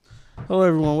Hello,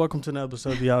 everyone. Welcome to another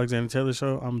episode of the Alexander Taylor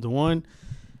Show. I'm the one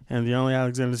and the only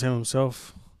Alexander Taylor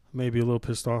himself. Maybe a little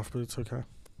pissed off, but it's okay.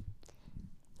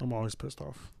 I'm always pissed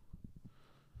off.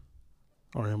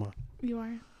 Or am I? You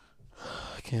are.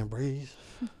 I can't breathe.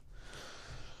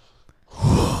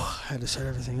 Had to set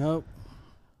everything up.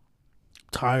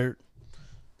 Tired.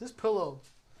 This pillow.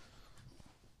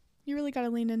 You really got to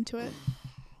lean into it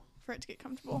for it to get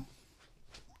comfortable.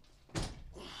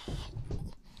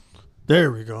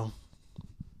 There we go.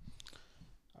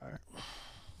 All right.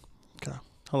 Okay.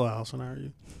 Hello, Allyson. How are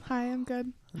you? Hi, I'm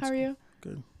good. How are you?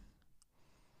 Good.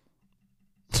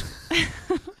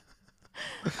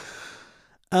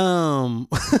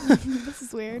 This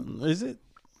is weird. Is it?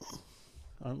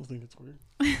 I don't think it's weird.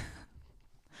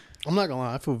 I'm not gonna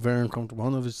lie. I feel very uncomfortable. I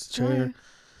don't know if it's the chair. Why?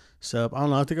 Setup. I don't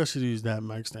know. I think I should use that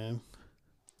mic stand.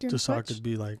 Do you Just so I switch? could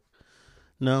be like,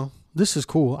 no, this is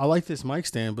cool. I like this mic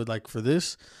stand, but like for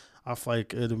this, I feel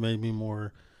like it'd have made me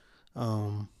more,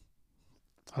 I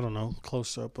don't know,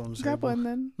 close up on the Grab table. one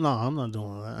then. No, I'm not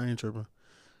doing that. I ain't tripping.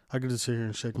 I could just sit here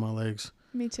and shake my legs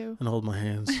Me too. and hold my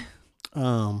hands.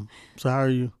 So how are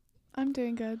you? I'm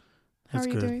doing good. How That's are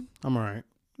you good. doing? I'm all right.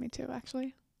 Me too,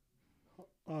 actually.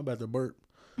 I'm about to burp.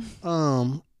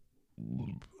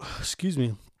 Excuse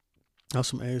me. I have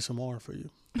some ASMR for you.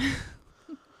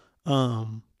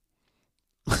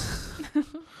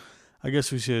 I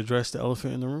guess we should address the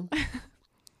elephant in the room.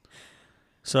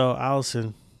 So,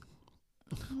 Allyson,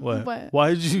 what?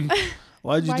 Why did you do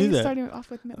Why are you that? starting off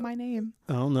with my name?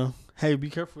 I don't know. Hey, be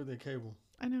careful with that cable.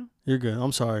 I know. You're good.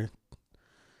 I'm sorry.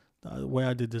 The way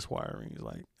I did this wiring is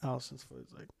like Allison's foot.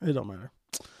 It's like it don't matter.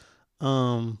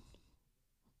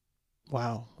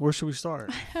 Wow. Where should we start?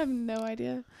 I have no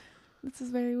idea. This is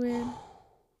very weird.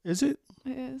 Is it?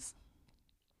 It is.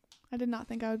 I did not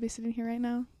think I would be sitting here right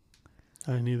now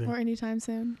I ain't either. or anytime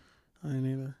soon. I ain't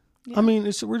either. Yeah. I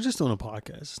mean, we're just doing a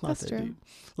podcast. It's not That's that true. deep.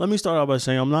 Let me start out by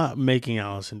saying I'm not making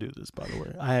Allyson do this, by the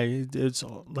way. It's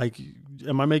like,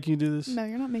 am I making you do this? No,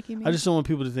 you're not making me. I just don't want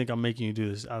people to think I'm making you do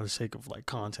this out of the sake of like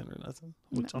content or nothing,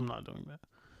 which No. I'm not doing that.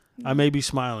 No. I may be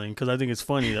smiling because I think it's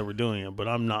funny that we're doing it, but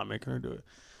I'm not making her do it.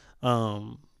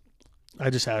 I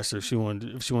just asked her if she wanted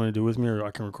to do it with me or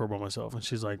I can record by myself, and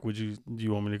she's like, do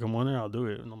you want me to come on there? I'll do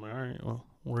it. And I'm like, all right, well,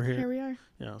 we're here. Here we are.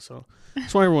 Yeah, so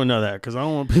just want everyone to know that because I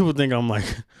don't want people to think I'm like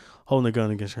holding a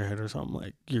gun against your head or something.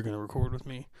 Like you're gonna record with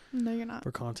me No, you're not.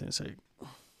 for content's sake.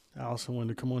 Allison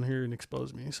wanted to come on here and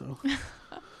expose me, so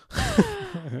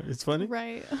it's funny.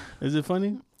 Right. Is it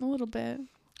funny? A little bit.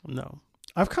 No,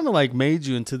 I've kind of like made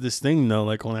you into this thing though,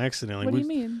 like on accident. Like What do you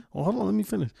mean? Well, hold on, let me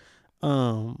finish.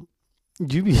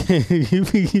 You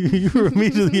were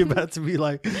immediately about to be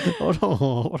like, hold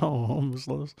on, almost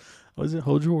lost. What is it?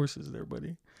 Hold your horses there,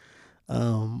 buddy.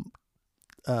 What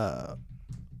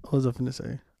was I finna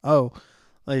say? Oh,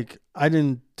 like I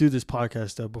didn't do this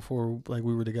podcast stuff before, like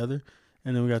we were together,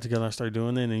 and then we got together. And I started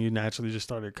doing it, and then you naturally just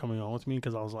started coming on with me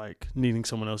because I was like needing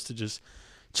someone else to just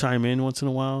chime in once in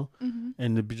a while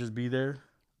and to just be there,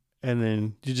 and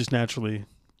then you just naturally.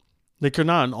 Like, you're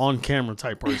not an on-camera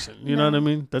type person. You know what I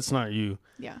mean? That's not you.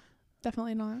 Yeah,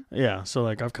 definitely not. Yeah, so,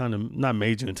 like, I've kind of not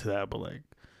made you into that, but, like,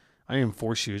 I didn't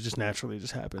force you. It just naturally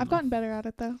just happened. I've gotten better at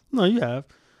it, though. No, you have.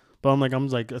 But I'm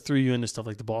like, I threw you into stuff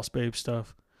like the Boss Babe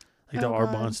stuff, like the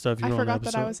Arbonne stuff. You I know, forgot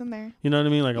that I was in there. You know what I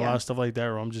mean? Like, a Yeah. lot of stuff like that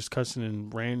where I'm just cussing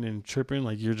and ranting and tripping.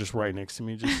 Like, you're just right next to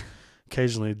me, just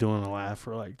occasionally doing a laugh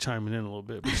or, like, chiming in a little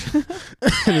bit.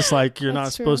 But and it's like you're not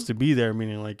That's supposed true. to be there,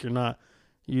 meaning, like,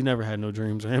 you never had no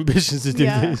dreams or ambitions to do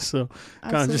this, so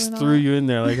kind of just threw you in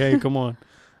there like, hey, come on.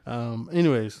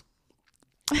 Anyways,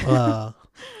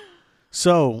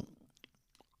 so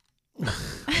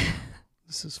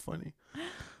this is funny.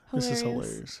 This is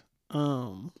hilarious. I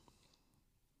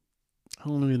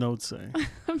don't even know what to say.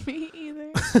 Me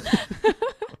either.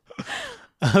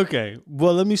 Okay,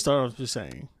 well, let me start off just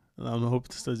saying, and I hope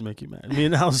this doesn't make you mad. Me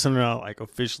and Allyson are not like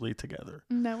officially together,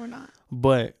 No, we're not.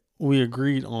 but we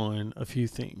agreed on a few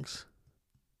things.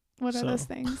 What are those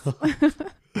things?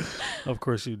 Of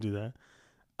course you do that.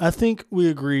 I think we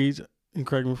agreed, and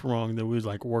correct me if I'm wrong, that we'd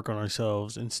like work on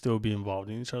ourselves and still be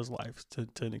involved in each other's lives to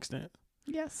an extent.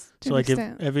 Yes. So like if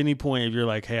at any point if you're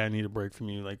like, hey, I need a break from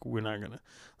you, like we're not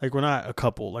a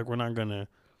couple, like we're not gonna,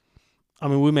 I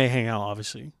mean, we may hang out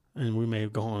obviously and we may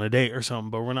go on a date or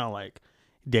something, but we're not like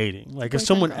dating. Like if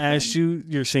someone asks you,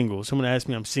 you're single. Someone asks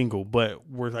me, I'm single, but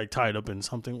we're like tied up in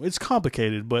something. It's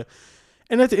complicated, but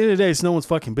and at the end of the day, it's no one's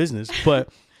fucking business. But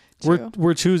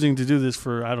we're choosing to do this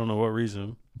for I don't know what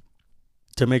reason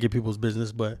to make it people's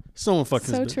business, but it's no one's fucking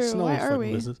business. So true. No Why one's are fucking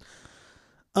we? business.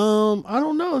 I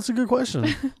don't know. It's a good question.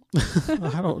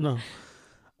 I don't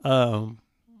know.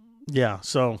 Yeah.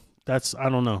 So I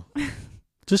don't know.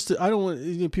 I don't want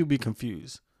people to be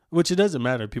confused, which it doesn't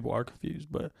matter if people are confused,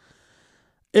 but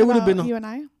it would have been you and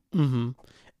I. Mm-hmm.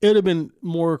 It would have been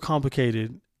more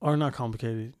complicated, or not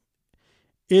complicated.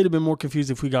 It would have been more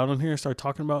confused if we got on here and started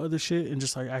talking about other shit and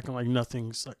just like acting like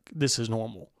nothing's like this is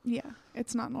normal. Yeah,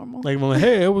 it's not normal. Like, well,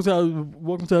 hey,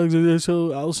 welcome to Alexander's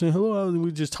show, Allyson. Hello, Allyson.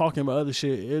 We just talking about other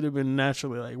shit. It'd have been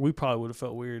naturally like we probably would have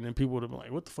felt weird, and then people would have been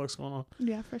like, "What the fuck's going on?"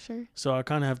 Yeah, for sure. So I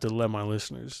kind of have to let my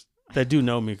listeners that do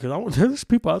know me, because there's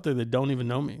people out there that don't even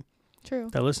know me. True.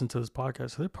 That listen to this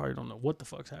podcast, so they probably don't know what the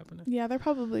fuck's happening. Yeah, they're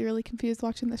probably really confused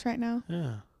watching this right now.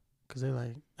 Yeah, because they're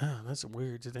like, "Oh, that's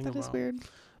weird to think about." That is weird.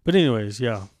 But anyways,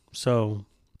 yeah. So,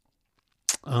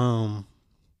 yeah,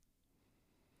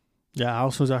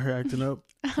 Allison's out here acting up.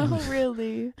 Oh,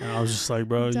 really? And I was just like,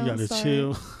 bro, Don't you gotta start.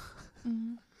 chill.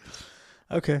 Mm-hmm.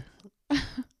 Okay.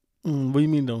 What do you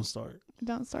mean don't start?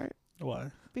 Don't start. Why?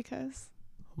 Because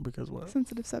what?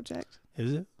 sensitive subject.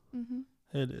 Is it? Mm-hmm.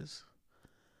 It is.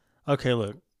 Okay,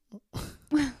 look.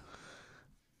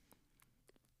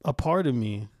 A part of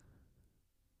me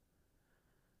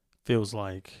feels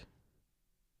like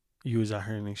you was out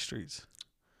here in these streets.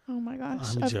 Oh my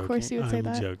gosh. I'm Of joking. course you would say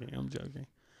that. I'm joking.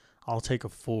 I'll take a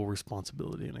full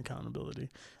responsibility and accountability.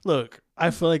 Look, I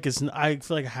feel like I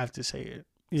have to say it.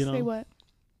 You know? Say what?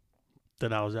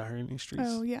 That I was out here in these streets.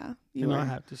 Oh, yeah. You know, I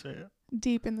have to say it.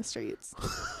 Deep in the streets.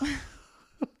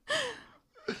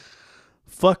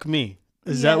 Fuck me.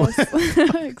 Is that what?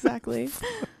 Exactly.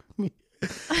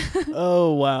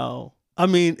 Oh, wow. I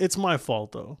mean, it's my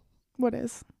fault, though. What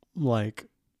is? Like,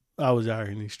 I was out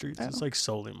here in these streets. Oh. It's like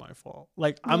solely my fault.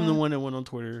 Like, I'm the one that went on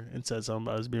Twitter and said something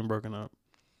about us being broken up.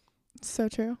 So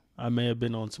true. I may have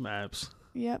been on some apps.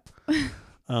 Yep.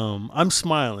 I'm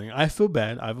smiling. I feel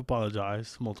bad. I've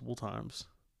apologized multiple times.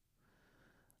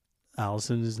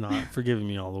 Allyson is not forgiving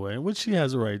me all the way, which she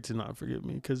has a right to not forgive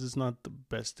me, because it's not the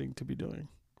best thing to be doing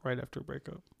right after a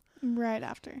breakup. Right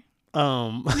after.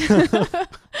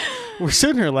 We're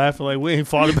sitting here laughing like we ain't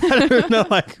fought about it. No,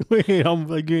 like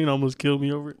you ain't almost killed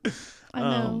me over it. I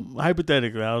know.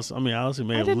 Hypothetically, Allyson may have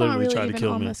I did not literally really tried to even kill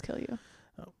me. almost kill you.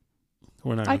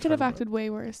 We're not. I could have acted way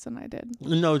worse than I did.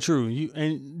 No, true. You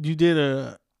did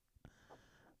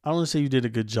I don't want to say you did a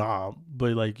good job,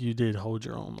 but like you did hold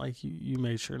your own. Like you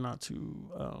made sure not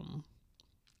to.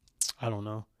 I don't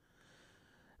know.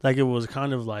 Like it was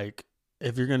kind of like,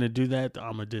 if you're gonna do that,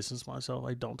 I'm gonna distance myself.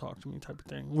 Like, don't talk to me, type of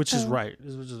thing. Which is right.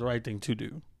 Which is the right thing to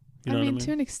do. You know what I mean?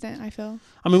 To an extent, I feel.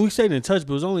 I mean, we stayed in touch,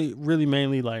 but it was only really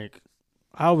mainly like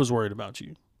I was worried about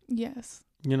you. Yes.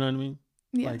 You know what I mean?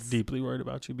 Yes. Like deeply worried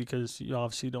about you, because you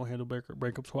obviously don't handle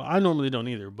breakups well. I normally don't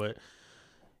either, but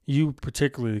you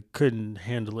particularly couldn't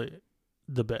handle it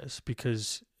the best,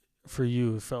 because for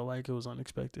you it felt like it was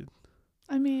unexpected.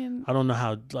 I mean, I don't know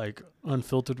how like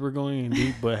unfiltered we're going in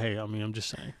deep, but hey, I mean, I'm just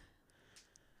saying.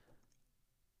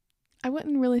 I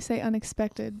wouldn't really say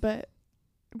unexpected, but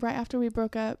right after we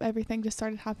broke up, everything just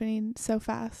started happening so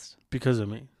fast. Because of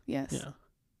me. Yes. Yeah.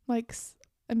 Like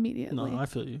immediately. No, I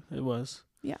feel you. It was.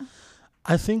 Yeah.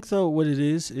 I think though what it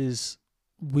is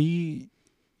we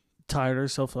tied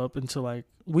ourselves up into like,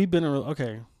 we've been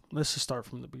okay, let's just start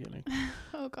from the beginning.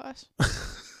 Oh gosh.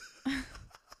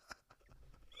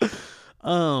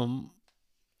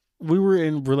 We were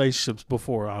in relationships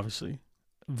before, obviously.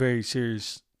 Very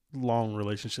serious, long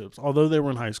relationships, although they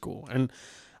were in high school. And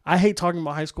I hate talking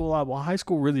about high school a lot. Well, high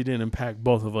school really did impact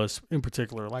both of us in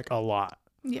particular, like a lot.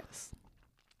 Yes.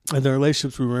 And the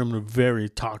relationships we were in were very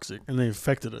toxic, and they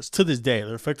affected us to this day.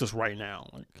 They affect us right now.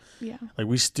 Like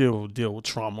we still deal with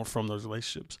trauma from those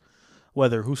relationships,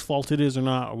 whether whose fault it is or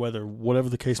not, or whatever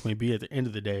the case may be. At the end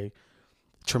of the day,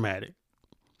 traumatic.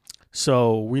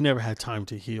 So we never had time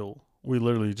to heal. We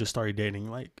literally just started dating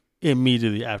like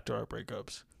immediately after our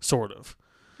breakups, sort of.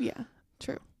 Yeah,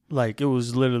 true. Like it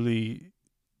was literally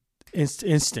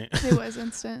instant. It was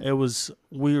instant.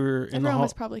 We were in Everyone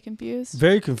was probably confused.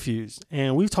 Very confused.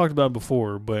 And we've talked about it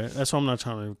before, but that's why I'm not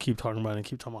trying to keep talking about it and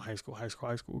keep talking about high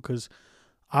school, because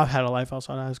I've had a life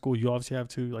outside of high school. You obviously have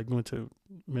too. Like, you went to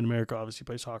Mid-America, obviously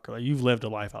play soccer. Like, you've lived a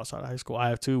life outside of high school. I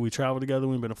have too. We traveled together.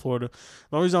 We've been to Florida.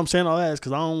 The only reason I'm saying all that is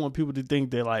because I don't want people to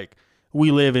think that, like,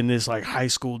 we live in this, like, high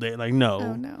school day. Like, no.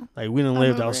 Oh, no. Like, we didn't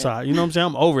live outside. You know what I'm saying?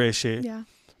 I'm over that shit. Yeah.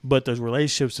 But those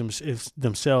relationships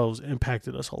themselves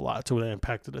impacted us a lot, to where they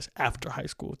impacted us after high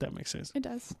school, if that makes sense. It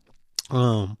does.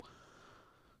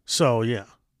 So, yeah.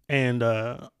 And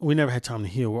we never had time to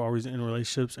heal. We're always in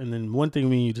relationships. And then one thing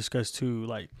me and you discussed, too,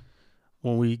 like,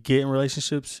 when we get in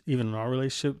relationships, even in our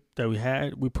relationship that we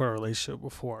had, we put our relationship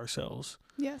before ourselves.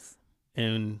 Yes.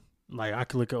 And, like, I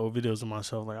could look at old videos of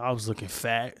myself, like, I was looking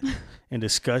fat and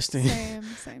disgusting.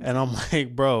 Same. And I'm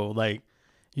like, bro, like,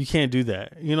 You can't do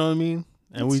that. You know what I mean?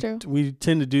 And That's true. we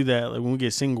tend to do that. Like when we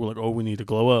get single, like, oh, we need to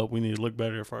glow up. We need to look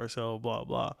better for ourselves, blah,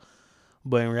 blah.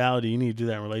 But in reality, you need to do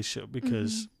that in a relationship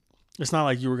because it's not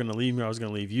like you were going to leave me or I was going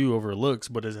to leave you over looks.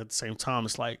 But at the same time,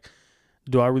 it's like,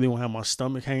 do I really want to have my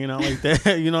stomach hanging out like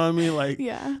that? You know what I mean? Like,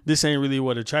 Yeah. this ain't really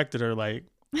what attracted her. Like,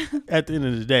 at the end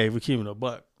of the day, if we keep it a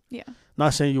buck. Yeah.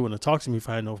 Not saying you wouldn't have talked to me if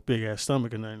I had no big ass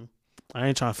stomach or nothing. I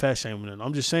ain't trying to fat shame nothing.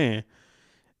 I'm just saying,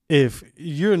 if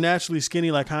you're naturally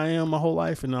skinny like I am my whole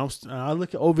life, and I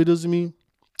look at old videos of me,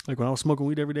 like when I was smoking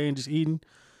weed every day and just eating,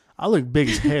 I look big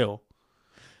as hell.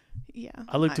 Yeah.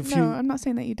 I looked a few. No, I'm not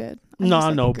saying that you did. No,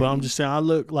 I know, but I'm just saying I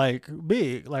look like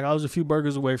big. Like I was a few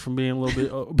burgers away from being a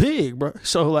little bit big, bro.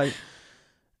 So like,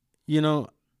 you know,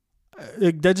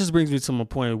 that just brings me to my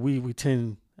point. We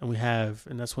tend and we have,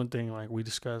 and that's one thing like we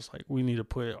discussed. Like we need to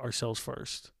put ourselves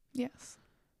first. Yes.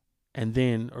 And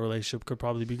then a relationship could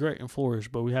probably be great and flourish,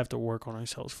 but we have to work on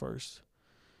ourselves first.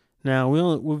 Now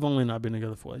we've only not been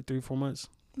together for like 3-4 months.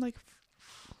 Like.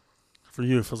 For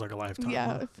you, it feels like a lifetime. Yeah,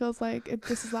 huh? it feels like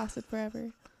this has lasted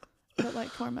forever. But like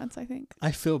 4 months, I think.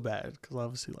 I feel bad because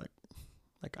obviously,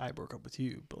 like I broke up with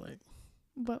you, but like.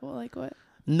 But like what?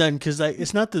 None, because like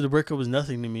it's not that the breakup was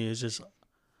nothing to me. It's just,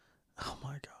 oh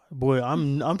my god, boy,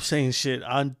 I'm saying shit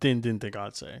I didn't think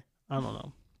I'd say. I don't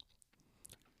know.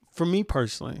 For me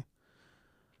personally,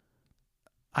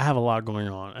 I have a lot going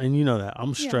on, and you know that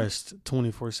I'm stressed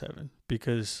 24/7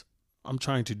 because I'm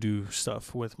trying to do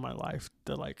stuff with my life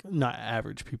that like not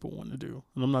average people want to do.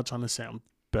 And I'm not trying to say I'm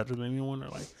better than anyone or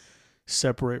like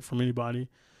separate from anybody.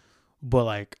 But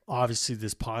like obviously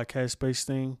this podcast based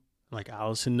thing, like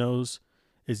Allyson knows,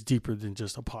 is deeper than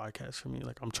just a podcast for me.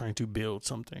 Like I'm trying to build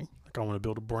something. Like I want to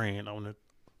build a brand. I want to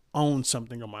own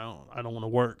something on my own. I don't want to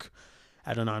work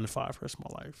at a 9 to 5 for the rest of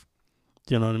my life.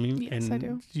 You know what I mean? Yes, and I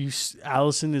do.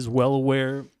 Allyson is well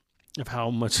aware of how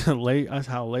late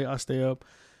I stay up.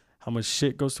 How much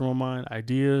shit goes through my mind,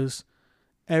 ideas,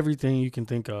 everything you can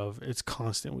think of. It's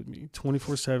constant with me,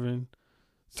 24/7,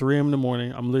 3 a.m. in the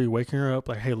morning. I'm literally waking her up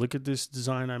like, hey, look at this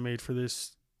design I made for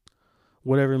this,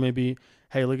 whatever it may be.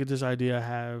 Hey, look at this idea I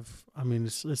have. I mean,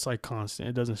 it's like constant.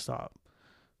 It doesn't stop.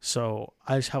 So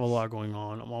I just have a lot going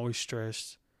on. I'm always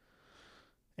stressed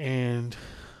and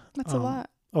That's a lot.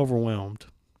 overwhelmed.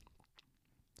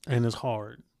 And it's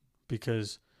hard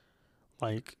because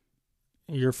like,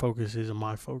 your focus isn't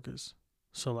my focus.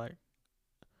 So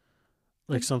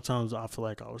like sometimes I feel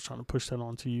like I was trying to push that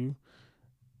onto you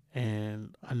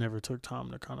and I never took time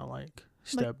to kind of like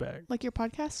step back. Like your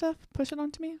podcast stuff, push it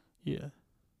onto me? Yeah.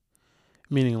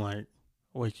 Meaning like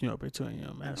waking you up at 2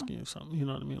 a.m. asking you something. You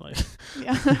know what I mean? Like,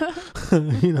 yeah.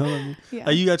 you know what I mean? Yeah.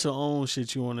 Like you got your own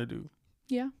shit you want to do.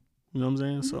 Yeah. You know what I'm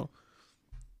saying? Mm-hmm. So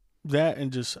that, and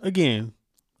just, again,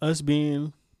 us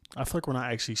being, I feel like we're not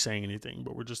actually saying anything,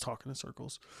 but we're just talking in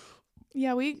circles.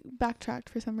 Yeah, we backtracked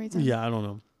for some reason. Yeah, I don't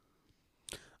know.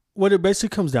 What it basically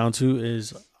comes down to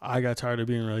is I got tired of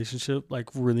being in a relationship, like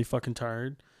really fucking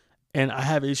tired. And I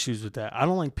have issues with that. I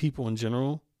don't like people in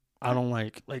general. I don't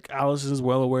like Allison's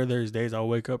well aware there's days I'll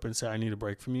wake up and say I need a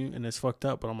break from you, and it's fucked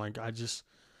up. But I'm like, I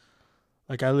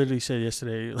literally said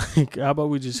yesterday, like, how about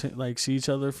we just like see each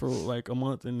other for like a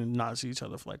month and then not see each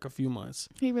other for like a few months.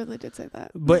 He really did say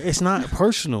that. But it's not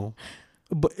personal.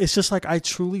 But it's just like I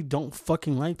truly don't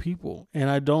fucking like people, and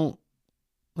I don't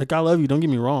like. I love you. Don't get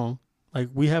me wrong. Like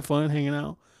we have fun hanging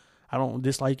out. I don't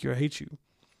dislike you or hate you,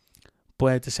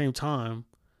 but at the same time,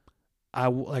 I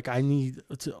need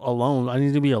to alone. I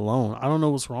need to be alone. I don't know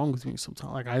what's wrong with me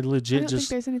sometimes. Like I legit I don't think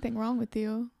there's anything wrong with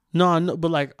you. No, I know,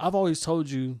 but like I've always told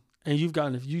you, and you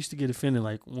used to get offended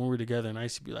like when we're together, and I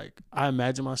used to be like, I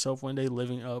imagine myself one day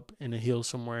living up in the hills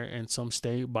somewhere in some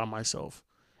state by myself,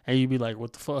 and you'd be like,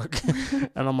 what the fuck?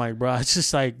 And I'm like, bro, I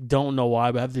just like don't know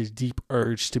why, but I have this deep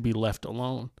urge to be left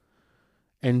alone,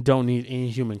 and don't need any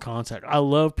human contact. I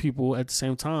love people at the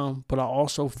same time, but I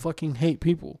also fucking hate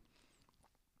people.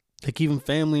 Like even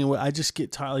family, and I just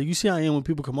get tired. Like, you see how I am when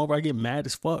people come over. I get mad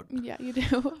as fuck. Yeah, you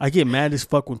do. I get mad as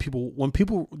fuck when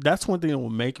people. That's one thing that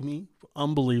will make me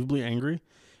unbelievably angry.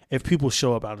 If people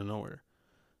show up out of nowhere,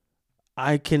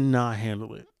 I cannot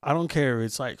handle it. I don't care.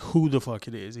 It's like who the fuck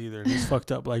it is either. And it's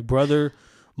fucked up. Like brother,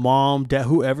 mom, dad,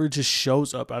 whoever just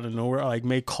shows up out of nowhere. Like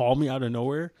may call me out of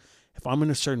nowhere. If I'm in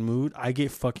a certain mood, I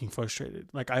get fucking frustrated.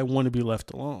 Like I want to be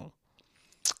left alone.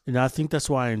 And I think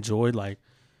that's why I enjoyed like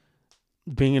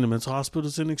being in a mental hospital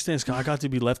to an extent. Cause I got to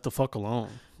be left the fuck alone.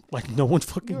 Like no one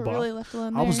fucking You were really left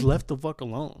alone I was there. left the fuck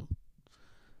alone.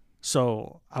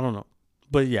 So I don't know.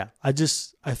 But yeah, I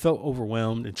felt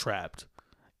overwhelmed and trapped.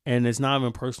 And it's not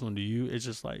even personal to you. It's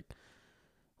just like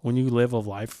when you live a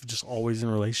life just always in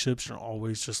relationships, you're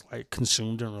always just like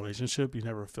consumed in a relationship. You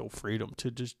never feel freedom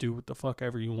to just do what the fuck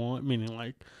ever you want. Meaning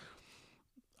like,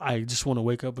 I just want to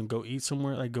wake up and go eat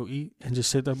somewhere, like go eat and just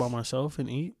sit there by myself and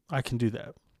eat. I can do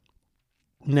that.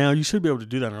 Now you should be able to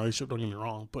do that in a relationship. Don't get me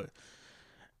wrong, but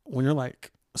when you're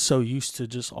like so used to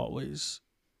just always,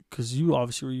 because you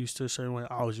obviously were used to a certain way,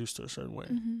 I was used to a certain way,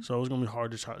 so it was gonna be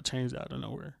hard to try to change that out of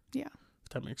nowhere. Yeah, if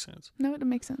that makes sense. No, it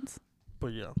makes sense.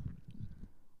 But yeah.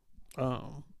 I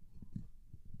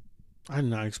did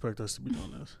not expect us to be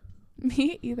doing this.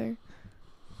 Me either.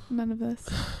 None of this.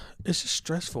 It's just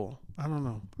stressful. I don't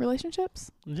know.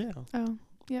 Relationships? Yeah. Oh,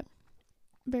 yep.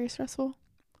 Very stressful.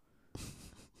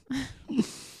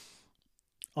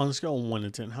 On a scale of 1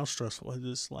 to 10, how stressful has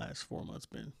this last 4 months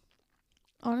been?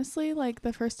 Honestly, like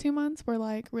the first 2 months were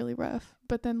like really rough.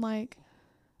 But then like,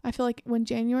 I feel like when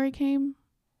January came,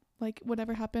 like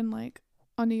whatever happened like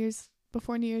on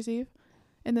before New Year's Eve,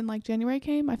 and then like January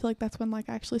came, I feel like that's when like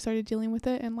I actually started dealing with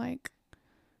it and like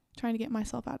trying to get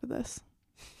myself out of this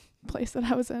place that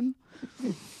I was in.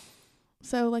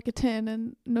 So like a 10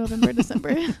 in November,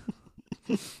 December.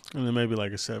 And then maybe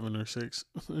like a 7 or 6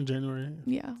 in January.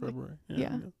 Yeah. February.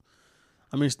 Yeah.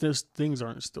 I mean, things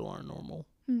still aren't normal.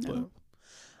 No.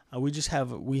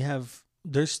 But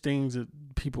there's things that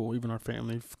people, even our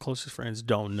family, closest friends,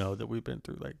 don't know that we've been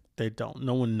through. Like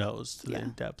no one knows the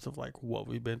in depth of like what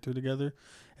we've been through together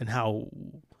and how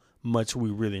much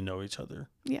we really know each other.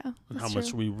 Yeah. And how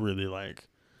much we really like.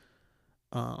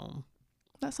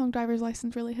 That song Driver's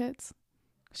License really hits.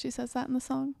 She says that in the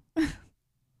song.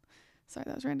 Sorry,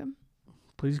 that was random.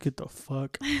 Please get the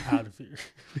fuck out of here.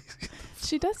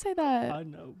 She does say that. I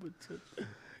know, but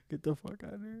get the fuck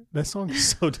out of here. That song is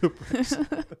so depressing.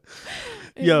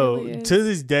 Yo, really to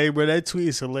this day, bro, that tweet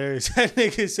is hilarious. That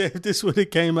nigga said if this would have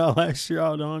came out last year,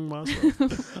 I would have hung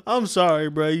myself. I'm sorry,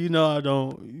 bro.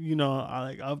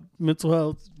 Mental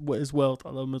health is wealth.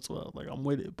 I love mental health. Like, I'm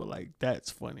with it, but like,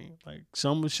 that's funny. Like,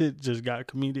 some shit just got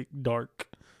comedic, dark.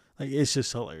 Like, it's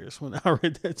just hilarious when I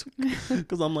read that tweet.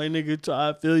 Because I'm like, nigga,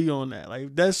 I feel you on that. Like,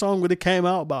 if that song would have came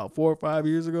out about 4 or 5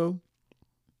 years ago,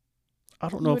 I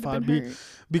don't know if I'd be hurt.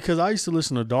 Because I used to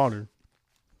listen to Daughter.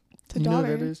 You know what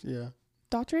that is? Yeah.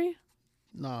 Daughtry?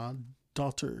 Nah,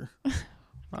 Daughter.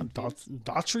 Not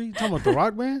Daughtry? You talking about the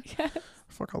rock band? Yes.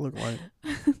 Fuck, I look like.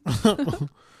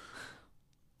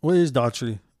 What is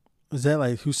Daughtry? Is that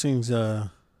like who sings?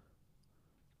 I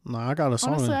got a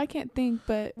song. Honestly, I can't think.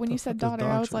 But when you said daughter,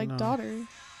 I was like daughter.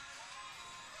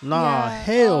 Nah,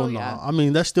 hell no. Nah. I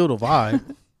mean, that's still the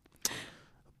vibe.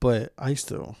 But I used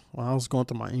to, when I was going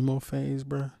through my emo phase,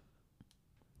 bro.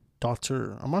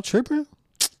 Daughter. Am I tripping?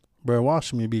 Bro,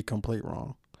 watch me be complete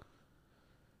wrong.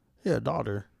 Yeah,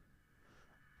 Daughter.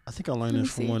 I think I learned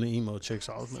this from one of the emo chicks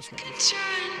I was messing with.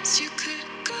 You know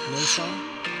the song?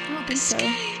 I don't think so.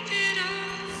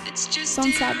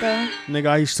 Song's sad though. Nigga,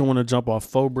 I used to want to jump off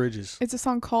 4 bridges. It's a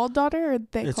song called Daughter or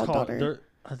it's called Daughter?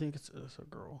 I think it's a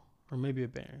girl. Or maybe a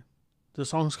band. The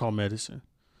song's called Medicine.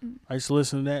 I used to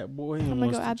listen to that, boy. I'm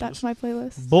going to go add that to my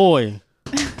playlist. Boy,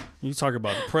 you talk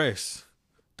about depressed.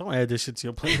 Don't add this shit to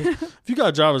your playlist. If you got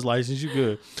a driver's license, you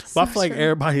good. But I feel like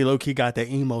everybody low-key got that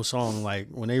emo song. Like,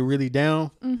 when they really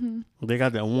down, they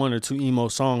got that 1 or 2 emo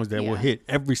songs that will hit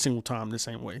every single time the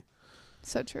same way.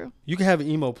 So true. You can have an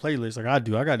emo playlist like I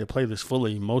do. I got a playlist full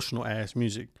of emotional-ass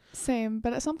music. Same.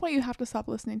 But at some point, you have to stop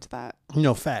listening to that.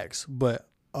 Facts. But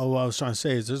what I was trying to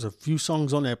say is there's a few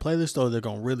songs on that playlist, though, that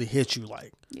going to really hit you,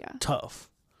 like,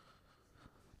 tough.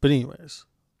 But anyways,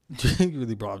 you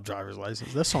really brought up Driver's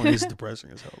License. That song is depressing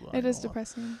as hell, though. It is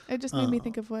depressing. It just made me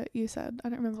think of what you said. I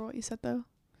don't remember what you said, though.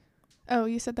 Oh,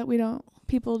 you said that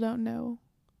people don't know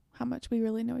how much we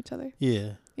really know each other.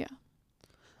 Yeah. Yeah.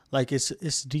 Like,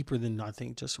 it's deeper than, I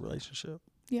think, just a relationship.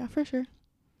 Yeah, for sure.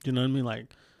 You know what I mean?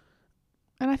 Like.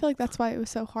 And I feel like that's why it was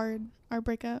so hard, our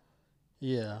breakup.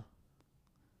 Yeah.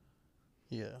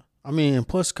 Yeah. I mean, and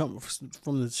plus,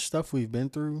 from the stuff we've been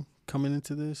through coming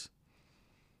into this,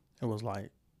 it was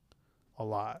like a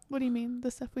lot. What do you mean?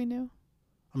 The stuff we knew?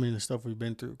 I mean, the stuff we've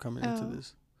been through coming into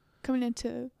this.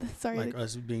 Sorry. Like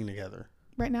us being together.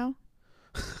 Right now?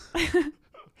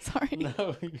 Sorry.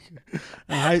 No.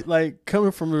 I like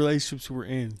coming from the relationships we're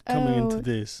in, coming into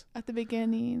this. At the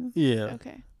beginning. Yeah.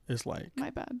 Okay. It's like. My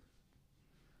bad.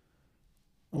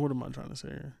 What am I trying to say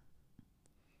here?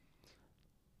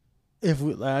 If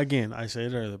we, again, I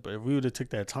said it earlier, but if we would have took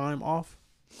that time off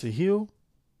to heal,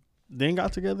 then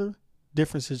got together,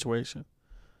 different situation.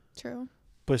 True.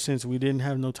 But since we didn't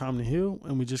have no time to heal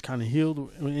and we just kind of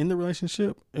healed in the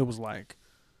relationship, it was like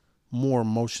more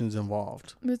emotions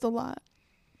involved. It was a lot.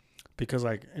 Because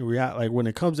like like when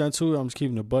it comes down to it, I'm just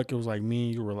keeping the buck. It was like me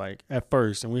and you were like at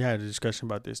first, and we had a discussion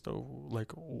about this though,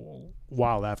 like a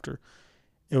while after.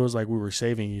 It was like we were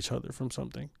saving each other from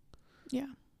something. Yeah.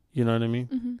 You know what I mean?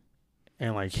 Mm-hmm.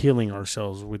 And like healing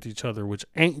ourselves with each other, which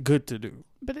ain't good to do.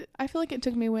 But I feel like it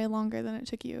took me way longer than it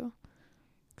took you.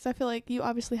 Because I feel like you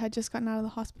obviously had just gotten out of the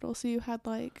hospital, so you had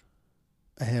like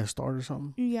A head start or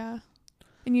something. Yeah.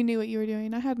 And you knew what you were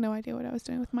doing. I had no idea what I was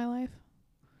doing with my life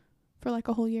for like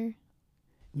a whole year.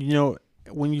 You know,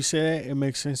 when you say that, it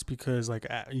makes sense because like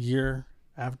a year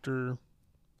after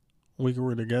we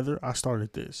were together, I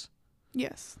started this.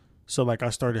 Yes. So like I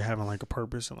started having like a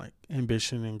purpose and like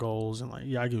ambition and goals and like,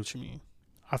 yeah, I get what you mean.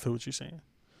 I feel what you're saying.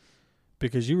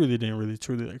 Because you really didn't really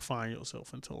truly like find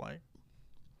yourself until like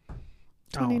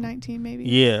 2019 maybe.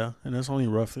 Yeah. And that's only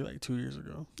roughly like 2 years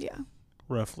ago. Yeah.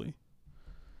 Roughly.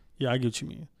 Yeah, I get what you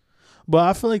mean. But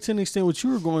I feel like to an extent what you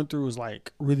were going through was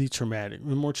like really traumatic,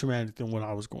 more traumatic than what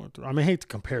I was going through. I mean, I hate to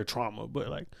compare trauma, but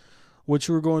like what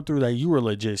you were going through, like you were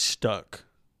legit stuck.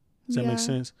 Does that make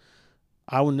sense?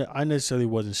 I necessarily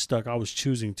wasn't stuck. I was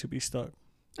choosing to be stuck.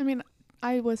 I mean,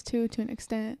 I was too, to an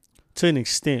extent. To an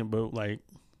extent, but like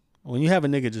when you have a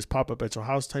nigga just pop up at your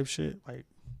house type shit,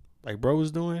 like bro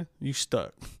was doing, you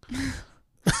stuck.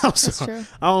 I'm That's sorry. true.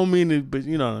 I don't mean it, but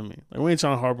you know what I mean. Like we ain't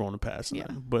trying to harbor on the past. Yeah.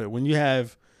 But when you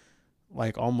have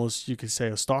like almost you could say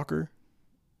a stalker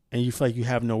and you feel like you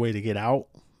have no way to get out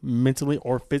mentally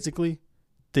or physically,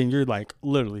 then you're like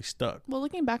literally stuck. Well,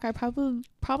 looking back, I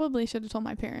probably should have told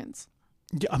my parents.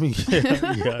 Yeah, I mean, yeah.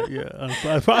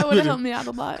 That would have helped me out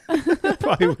a lot.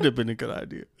 Probably would have been a good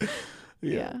idea.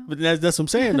 Yeah. But that's what I'm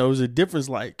saying though. There's a difference.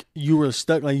 Like you were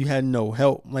stuck, like you had no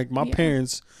help. Like my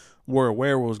parents were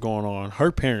aware what was going on.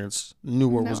 Her parents knew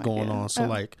what was going on. So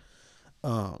like,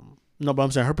 no, but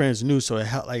I'm saying her parents knew, so it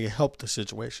helped the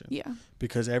situation. Yeah.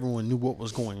 Because everyone knew what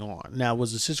was going on. Now,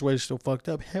 was the situation still fucked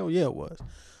up? Hell yeah, it was.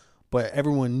 But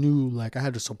everyone knew, like, I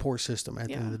had a support system at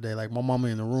the end of the day. Like, my mama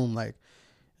in the room, like,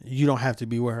 you don't have to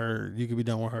be with her. You could be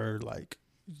done with her. Like,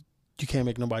 you can't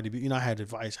make nobody be. You know, I had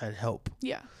advice, I had help.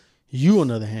 Yeah. You, on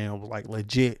the other hand, was, like,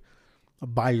 legit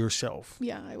by yourself.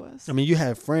 Yeah, I was. I mean, you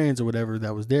had friends or whatever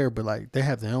that was there, but, like, they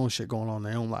have their own shit going on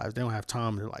in their own lives. They don't have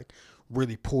time to, like,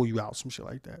 really pull you out, some shit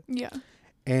like that. Yeah.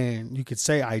 And you could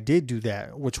say I did do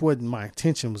that, which wasn't my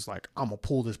intention. Was like, I'm gonna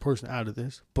pull this person out of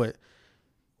this, but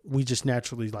we just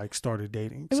naturally like started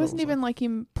dating. It wasn't even like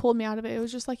you pulled me out of it. It was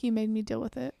just like you made me deal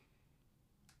with it.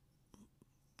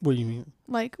 What do you mean?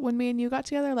 Like when me and you got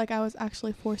together, like I was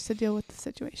actually forced to deal with the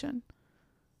situation.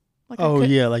 Like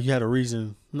like you had a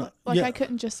reason. No, I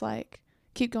couldn't just like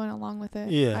keep going along with it.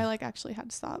 Yeah, I like actually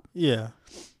had to stop. Yeah,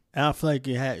 and I feel like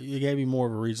it gave me more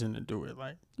of a reason to do it.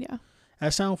 Like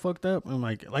that sound fucked up. And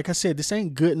like I said, this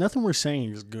ain't good. Nothing we're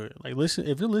saying is good. Like listen,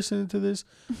 if you're listening to this,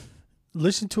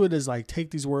 listen to it as like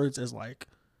take these words as like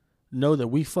know that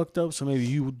we fucked up, so maybe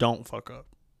you don't fuck up.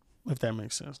 If that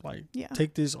makes sense. Like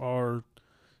take this our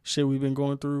shit we've been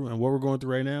going through and what we're going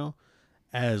through right now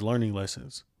as learning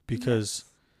lessons, because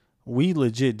we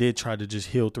legit did try to just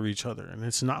heal through each other, and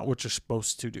it's not what you're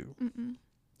supposed to do. Mm-mm.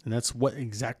 And that's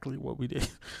exactly what we did.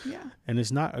 Yeah. And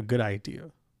it's not a good idea.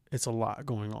 It's a lot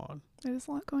going on. It is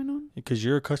a lot going on. Because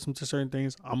you're accustomed to certain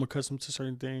things. I'm accustomed to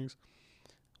certain things.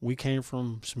 We came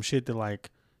from some shit that like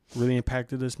really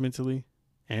impacted us mentally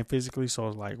and physically. So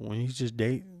it's like when you just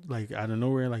date like out of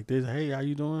nowhere like this, hey, how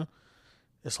you doing?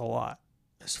 It's a lot.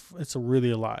 It's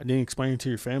really a lot. Then explain to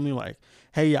your family like,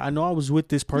 hey, I know I was with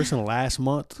this person last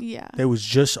month. Yeah. They was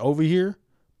just over here,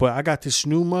 but I got this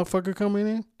new motherfucker coming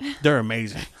in. They're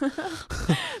amazing.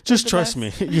 Just trust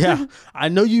me. Yeah. I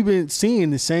know you've been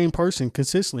seeing the same person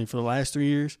consistently for the last 3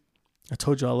 years. I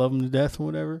told you I love him to death or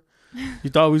whatever. You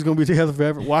thought we was going to be together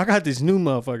forever? Well, I got this new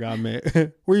motherfucker I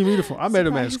met. Where you meet him from? I met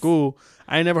him at school.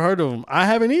 I ain't never heard of him. I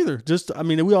haven't either.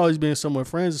 We always been somewhat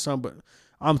friends or something, but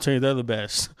I'm telling you, they're the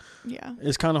best. Yeah.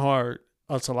 It's kind of hard.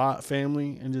 It's a lot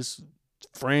family and just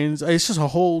friends. It's just a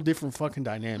whole different fucking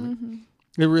dynamic.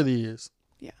 Mm-hmm. It really is.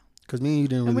 Yeah. Because me and you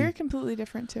didn't really. And we're completely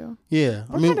different too. Yeah.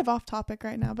 We're kind of off topic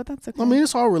right now, but that's okay. I mean,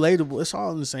 it's all relatable. It's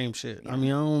all in the same shit. Yeah. I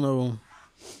mean, I don't know.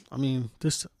 I mean,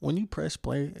 this when you press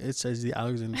play, it says the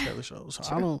Alexander Taylor Show.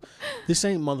 So this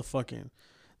ain't motherfucking.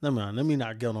 Let me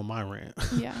not get on my rant.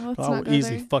 Yeah, let's I would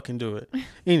easily fucking do it.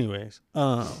 Anyways,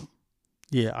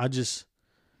 yeah, I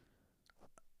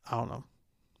don't know.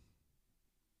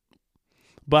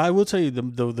 But I will tell you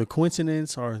the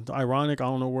coincidence or the ironic, I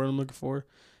don't know what I'm looking for,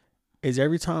 is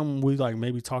every time we like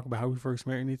maybe talk about how we first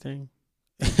met or anything,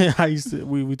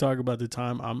 we talk about the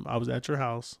time I was at your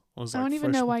house. I don't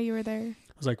even know why you were there.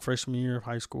 It was like freshman year of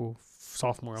high school,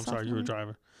 sophomore. I'm sorry, you were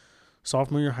driving.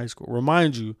 Sophomore year of high school.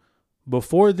 Remind you,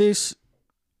 before this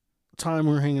time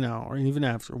we were hanging out, or even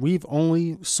after, we've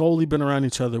only solely been around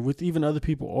each other with even other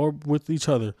people or with each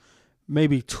other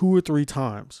maybe 2 or 3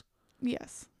 times.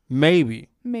 Yes. Maybe.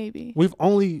 We've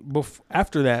only,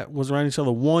 after that, was around each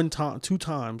other 1 time, 2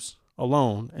 times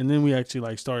alone. And then we actually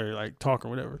like started like talking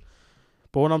or whatever.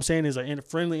 But what I'm saying is like in a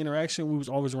friendly interaction, we was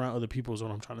always around other people is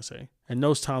what I'm trying to say. And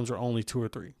those times were only 2 or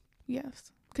 3.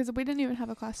 Yes. Because we didn't even have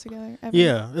a class together ever.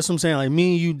 Yeah, that's what I'm saying. Like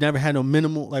me and you never had no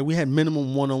minimal, like we had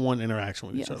minimum one-on-one interaction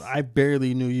with each other. I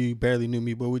barely knew you, barely knew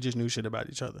me, but we just knew shit about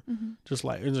each other. Mm-hmm. Just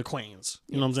like, it was acquaintance.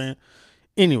 You know what I'm saying?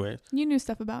 Anyway. You knew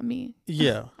stuff about me.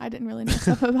 Yeah. I didn't really know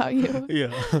stuff about you.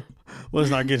 Yeah. Let's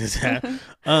not get into that.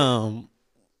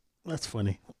 That's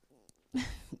funny.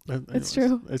 It's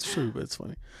true. It's true, but it's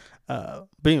funny. But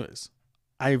anyways,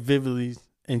 you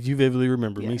vividly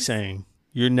remember me saying,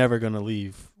 you're never going to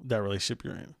leave that relationship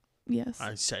you're in. Yes.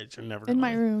 I said you're never in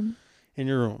my room. In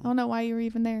your room. I don't know why you were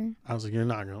even there. I was like, you're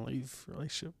not going to leave the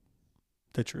relationship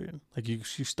that you're in. Like, you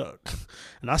stuck.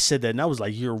 And I said that, and that was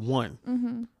like year 1.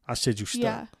 Mm-hmm. I said you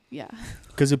stuck. Yeah.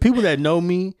 Because the people that know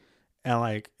me, and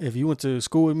like, if you went to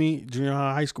school with me, junior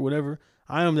high, high school, whatever,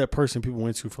 I am that person people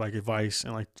went to for like advice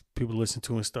and like people listen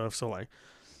to and stuff. So like,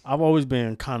 I've always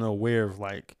been kind of aware of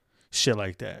like shit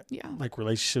like that. Yeah. Like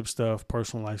relationship stuff,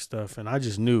 personal life stuff. And I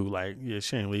just knew like, yeah,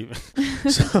 she ain't leaving.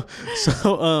 so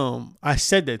I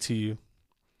said that to you.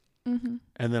 Mm-hmm.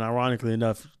 And then ironically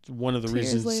enough, one of the 2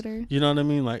 reasons, years later. You know what I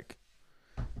mean? Like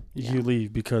you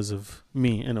leave because of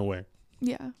me in a way.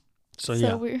 Yeah. So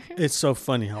yeah, it's so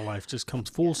funny how life just comes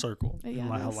full circle and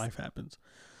like how life happens.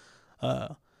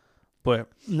 But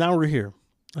now we're here.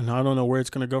 And I don't know where it's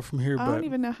going to go from here. I don't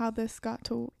even know how this got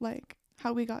to, like,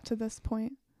 how we got to this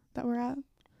point that we're at.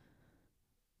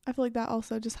 I feel like that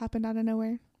also just happened out of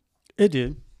nowhere. It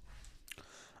did.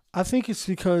 I think it's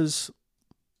because,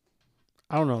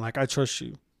 I don't know, like, I trust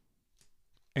you.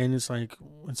 And it's like,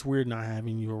 it's weird not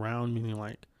having you around, meaning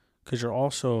like, because you're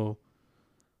also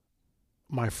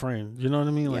my friend. You know what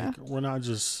I mean? Yeah. Like, we're not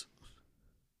just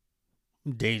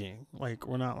dating. Like,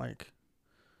 we're not like,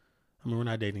 I mean, we're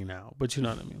not dating now, but you know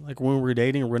what I mean? Like, when we're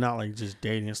dating, we're not, like, just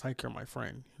dating. It's like you're my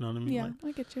friend. You know what I mean? Yeah, like,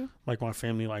 I get you. Like, my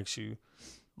family likes you.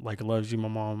 Like, loves you. My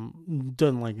mom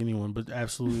doesn't like anyone, but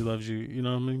absolutely loves you. You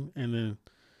know what I mean? And then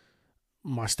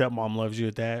my stepmom loves you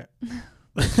at that.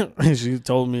 And she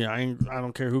told me, I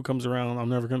don't care who comes around. I'm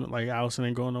never going to, like, Allyson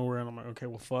ain't going nowhere. And I'm like, okay,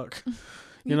 well, fuck.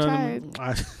 You know tried.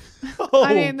 what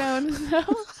I mean? I mean, no.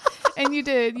 And you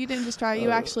did. You didn't just try.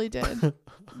 You actually did.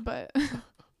 But...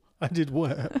 I did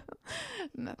what?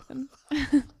 Nothing.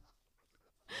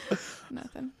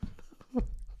 Nothing.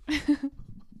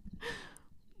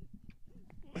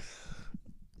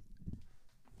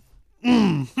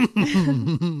 It's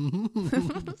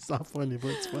not funny, but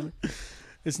it's funny.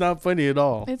 It's not funny at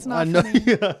all. It's not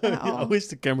funny at all. I wish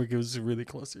the camera was really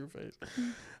close to your face.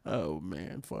 Oh,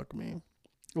 man. Fuck me.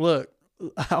 Look.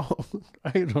 I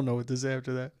don't know what to say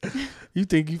after that. You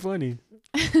think you funny.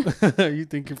 You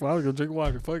think you're funny. I'll go drink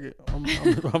water. Fuck it.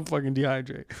 I'm fucking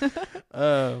dehydrated.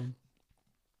 I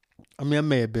mean, I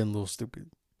may have been a little stupid.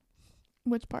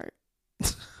 Which part?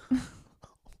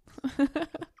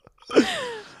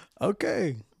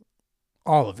 Okay.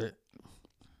 All of it.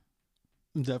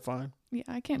 Is that fine? Yeah,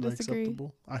 I can't disagree.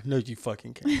 Acceptable? I know you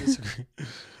fucking can't disagree.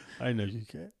 I know you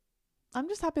can't. I'm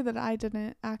just happy that I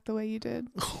didn't act the way you did,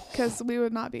 because we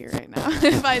would not be here right now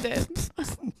if I did.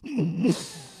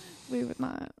 We would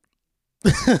not.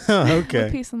 Okay.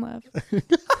 With peace and love.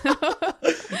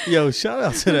 Yo, shout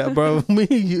out to that, bro. Me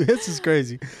and you, this is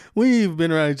crazy. We've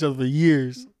been around each other for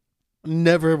years.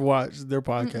 Never have watched their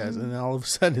podcast, and then all of a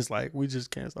sudden it's like we just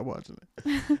can't stop watching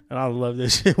it. And I love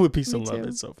that shit with peace and love.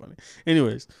 It's so funny.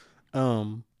 Anyways,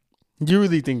 you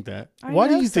really think that? Why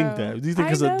do you think that? Do you think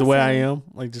because of the way I am,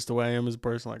 like just the way I am as a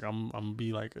person, like I'm gonna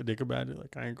be like a dick about it,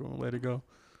 like I ain't gonna let it go?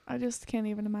 I just can't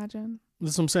even imagine.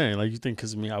 That's what I'm saying. Like you think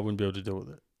because of me, I wouldn't be able to deal with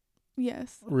it?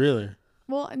 Yes. Really?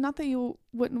 Well, not that you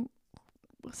wouldn't.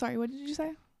 Sorry, what did you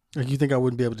say? Like you think I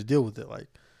wouldn't be able to deal with it? Like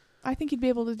I think you'd be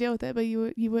able to deal with it, but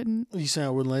you wouldn't. You saying I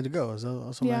wouldn't let it go? Is that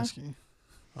what I'm asking?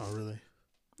 Oh, really?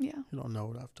 Yeah. You don't know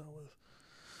what I've dealt with.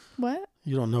 What?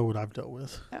 You don't know what I've dealt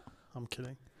with. Oh. I'm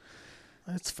kidding.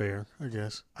 That's fair, I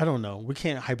guess. I don't know. We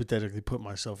can't hypothetically put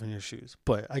myself in your shoes,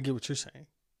 but I get what you're saying.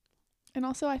 And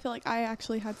also, I feel like I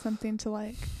actually had something to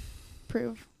like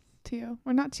prove to you,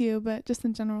 or not to you, but just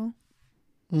in general.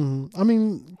 Mm-hmm. I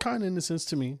mean, kind of in a sense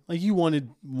to me. Like you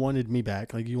wanted me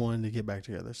back. Like you wanted to get back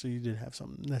together, so you did have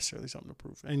something to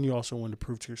prove, and you also wanted to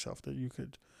prove to yourself that you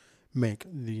could make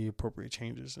the appropriate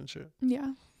changes and shit.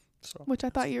 Yeah. So, which I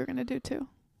thought you were gonna do too.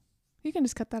 You can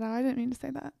just cut that out. I didn't mean to say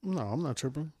that. No, I'm not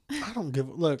tripping. I don't give.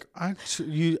 Look, I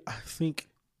think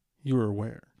you were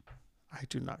aware. I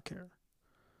do not care.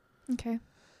 Okay.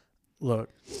 Look,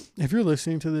 if you're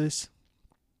listening to this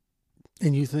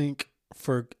and you think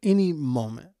for any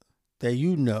moment that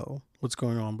you know what's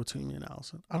going on between me and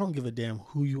Allyson, I don't give a damn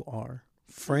who you are.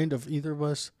 Friend of either of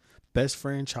us, best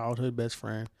friend, childhood best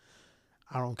friend,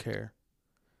 I don't care.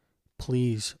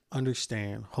 Please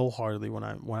understand wholeheartedly when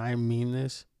I mean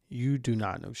this, you do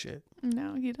not know shit.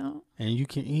 No, you don't. And you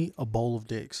can eat a bowl of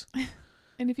dicks.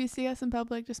 And if you see us in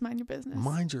public, just mind your business.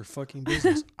 Mind your fucking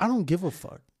business. I don't give a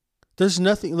fuck. There's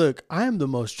nothing. Look, I am the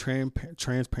most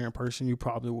transparent person you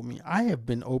probably will meet. I have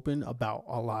been open about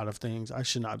a lot of things I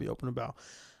should not be open about.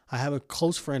 I have a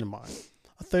close friend of mine,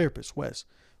 a therapist, Wes.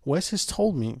 Wes has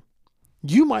told me,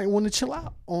 you might want to chill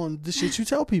out on the shit you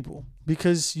tell people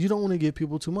because you don't want to give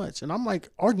people too much. And I'm like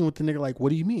arguing with the nigga like, what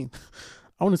do you mean?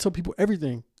 I want to tell people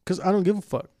everything because I don't give a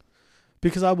fuck.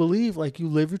 Because I believe like you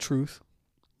live your truth.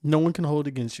 No one can hold it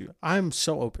against you. I'm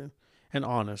so open and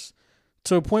honest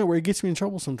to a point where it gets me in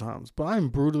trouble sometimes. But I'm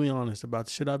brutally honest about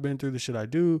the shit I've been through, the shit I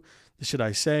do, the shit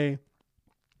I say.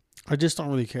 I just don't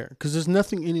really care because there's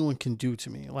nothing anyone can do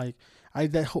to me. Like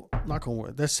knock on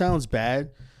wood. That sounds bad.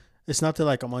 It's not that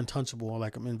like I'm untouchable or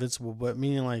like I'm invincible, but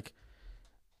meaning like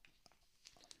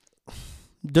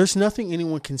there's nothing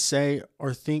anyone can say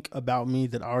or think about me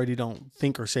that I already don't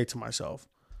think or say to myself.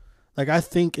 Like I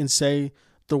think and say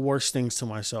the worst things to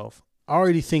myself. I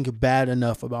already think bad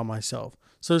enough about myself.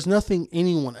 So there's nothing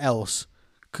anyone else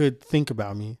could think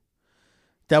about me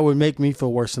that would make me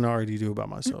feel worse than I already do about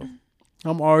myself.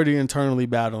 I'm already internally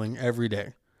battling every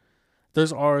day.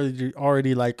 There's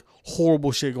already like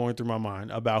horrible shit going through my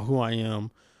mind about who I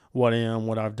am, what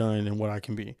I've done, and what I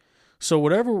can be. So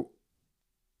whatever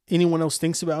anyone else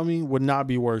thinks about me would not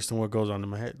be worse than what goes on in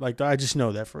my head. Like I just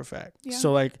know that for a fact. Yeah.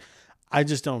 So like I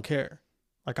just don't care.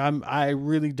 Like I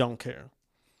really don't care.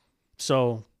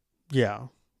 So yeah,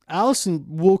 Allyson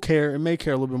will care and may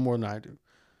care a little bit more than I do.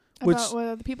 About what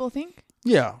other people think?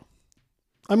 Yeah.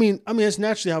 I mean, it's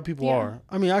naturally how people are.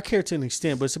 I mean, I care to an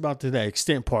extent, but it's about to that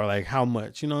extent part, like how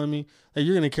much, you know what I mean? Like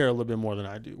you're going to care a little bit more than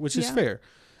I do, which is fair.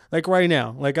 Like right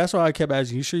now, like that's why I kept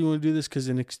asking, you sure you want to do this? Because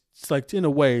it's like in a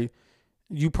way,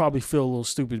 you probably feel a little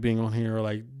stupid being on here or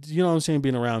like, you know what I'm saying,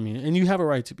 being around me. And you have a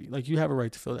right to be. Like you have a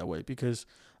right to feel that way because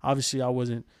obviously I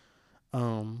wasn't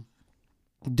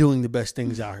doing the best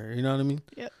things out here. You know what I mean?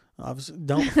 Yep. Obviously,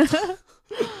 don't.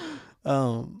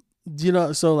 You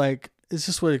know, so like, it's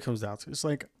just what it comes down to. It's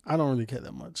like, I don't really care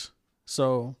that much.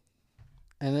 So,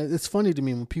 and it's funny to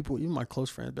me when people, even my close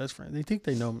friends, best friends, they think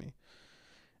they know me.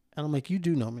 And I'm like, you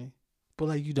do know me. But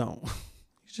like, you don't.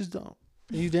 You just don't.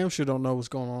 And you damn sure don't know what's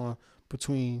going on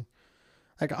between,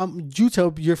 like, you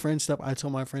tell your friends stuff, I tell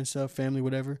my friends stuff, family,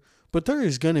 whatever. But there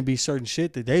is going to be certain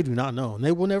shit that they do not know. And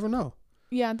they will never know.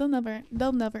 Yeah, they'll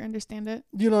never understand it.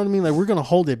 You know what I mean? Like, we're going to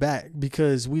hold it back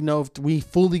because we know if we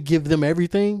fully give them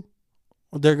everything,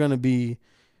 they're going to be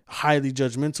highly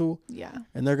judgmental. Yeah.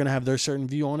 And they're going to have their certain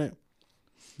view on it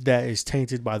that is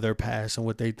tainted by their past and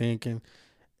what they think. And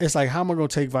it's like, how am I going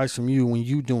to take advice from you when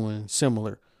you doing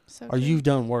similar? So or you've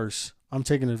done worse? I'm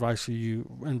taking advice from you,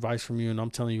 and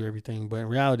I'm telling you everything. But in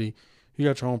reality, you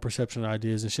got your own perception and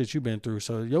ideas and shit you've been through.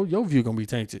 So your view going to be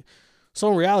tainted. So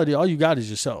in reality, all you got is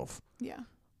yourself. Yeah.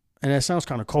 And that sounds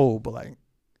kind of cold, but like,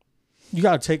 you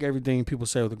got to take everything people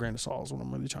say with a grain of salt is what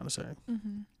I'm really trying to say.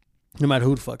 Mm-hmm. No matter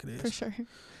who the fuck it is. For sure.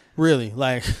 Really.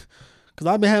 Like, because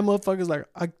I've been having motherfuckers,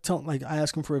 like, I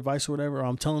ask them for advice or whatever, or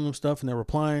I'm telling them stuff and they're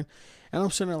replying. And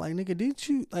I'm sitting there like, nigga, didn't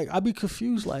you, like, I'd be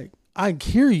confused. Like, I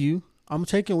hear you. I'm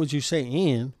taking what you say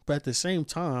in, but at the same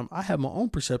time, I have my own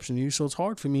perception of you, so it's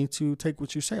hard for me to take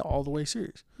what you say all the way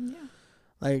serious. Yeah.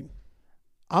 Like,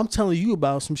 I'm telling you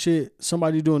about some shit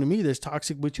somebody doing to me that's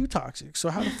toxic, but you toxic. So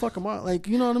how the fuck am I? Like,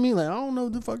 you know what I mean? Like, I don't know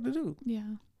what the fuck to do. Yeah.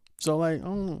 So, like, I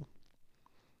don't know.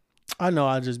 I know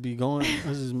I just be going.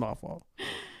 This is my fault.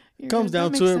 Comes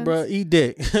down to it, bro. Eat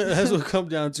dick. That's what it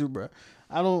comes down to, bro.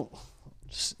 I don't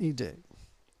just eat dick.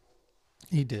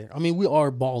 Eat dick. I mean, we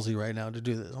are ballsy right now to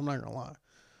do this. I'm not gonna lie.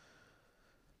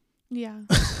 Yeah.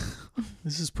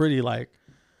 This is pretty like,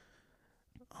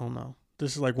 I don't know.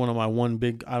 This is like one of my one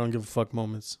big I don't give a fuck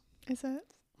moments. Is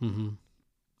it? Mm-hmm.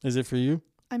 Is it for you?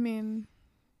 I mean,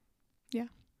 yeah.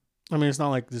 I mean, it's not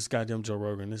like this goddamn Joe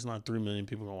Rogan. It's not 3 million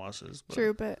people gonna watch this. But.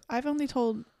 True, but I've only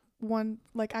told one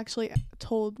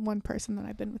person that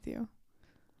I've been with you.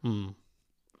 Hmm.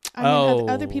 I mean,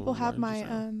 other people have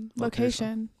my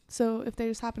location, so if they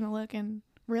just happen to look and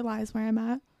realize where I'm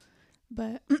at,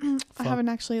 but I haven't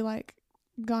actually like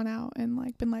gone out and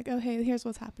like been like, oh hey, here's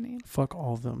what's happening. Fuck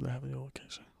all of them that have your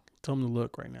location. Tell them to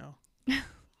look right now.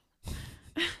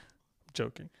 I'm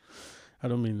joking. I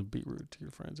don't mean to be rude to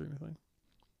your friends or anything.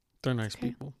 They're nice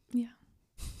people. Yeah.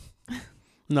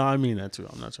 No, I mean that too.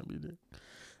 I'm not trying to be a dick.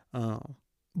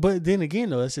 But then again,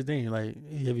 though, that's the thing. Like,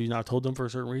 have you not told them for a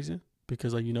certain reason?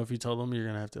 Because, like, if you tell them, you're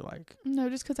gonna have to like. No,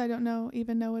 just because I don't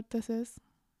even know what this is,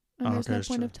 and there's no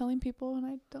point of telling people, and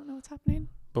I don't know what's happening.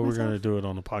 But myself. We're gonna do it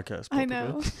on the podcast. I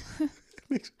know.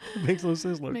 makes no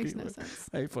sense. Makes no sense.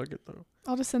 Hey, fuck it though.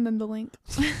 I'll just send them the link.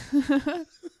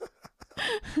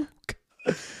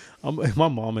 My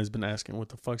mom has been asking what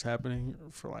the fuck's happening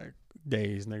for like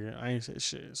days, nigga. I ain't said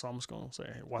shit, so I'm just gonna say,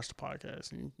 hey, watch the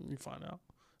podcast and you find out.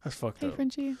 That's fucked up. Hey,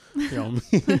 Frenchie.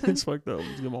 It's fucked up.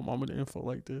 Just give my mama the info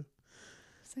like this.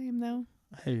 Same though.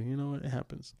 Hey, you know what? It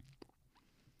happens.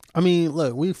 I mean,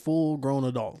 look, we full grown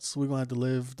adults. We're gonna have to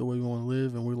live the way we want to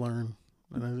live, and we learn,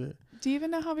 and that's it. Do you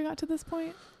even know how we got to this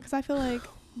point? Because I feel like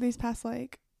these past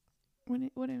like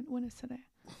when is today?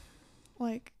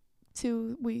 Like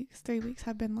 2 weeks, 3 weeks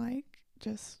have been like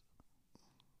just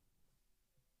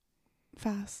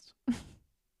fast.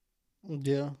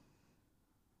 Yeah.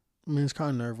 I mean, it's kind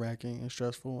of nerve-wracking and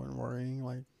stressful and worrying,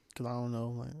 like, because I don't know,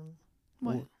 like,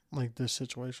 what? Like this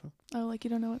situation. Oh, like you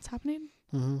don't know what's happening?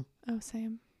 Mm-hmm. Oh,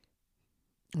 same.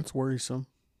 It's worrisome.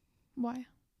 Why?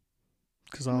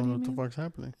 Because I don't know what the fuck's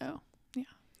happening. Oh, yeah.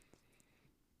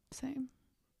 Same.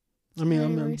 I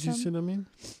mean, do you see what I mean?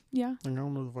 Yeah. Like, I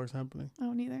don't know what the fuck's happening. I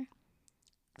don't either.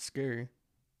 It's scary.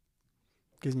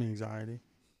 Gives me anxiety.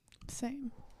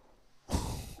 Same.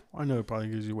 I know it probably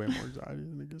gives you way more anxiety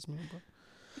than it gives me, but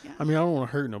yeah. I mean, I don't want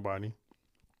to hurt nobody.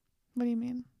 What do you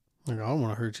mean? Like, I don't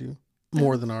want to hurt you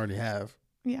more than I already have.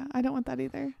 Yeah, I don't want that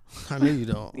either. I know you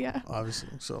don't. Yeah. Obviously.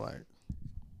 So, like,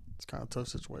 it's kind of a tough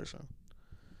situation.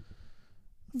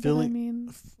 Feeling. I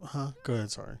mean. Go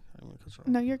ahead. Sorry. I didn't mean to cut you off.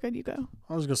 No, you're good. You go.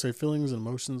 I was going to say feelings and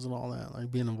emotions and all that.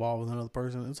 Like, being involved with another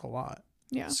person, it's a lot.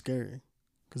 Yeah. It's scary.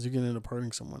 Because you can end up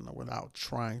hurting someone without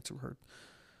trying to hurt.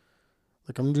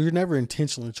 Like, you're never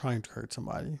intentionally trying to hurt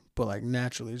somebody, but like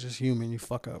naturally, it's just human. You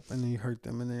fuck up and then you hurt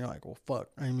them, and then you're like, well, fuck,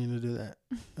 I didn't mean to do that.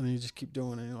 And then you just keep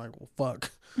doing it, and you're like, well,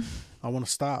 fuck, I want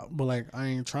to stop, but like, I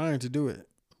ain't trying to do it.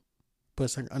 But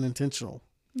it's like unintentional.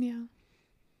 Yeah.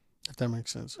 If that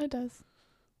makes sense. It does.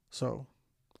 So,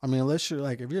 I mean, unless you're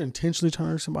like, if you're intentionally trying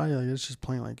to hurt somebody, like, it's just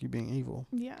plain like you being evil.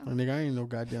 Yeah. Like, nigga, I ain't no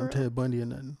goddamn Ted Bundy or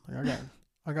nothing. Like,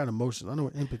 I got emotions. I know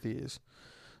what empathy is.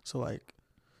 So, like,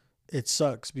 it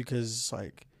sucks because it's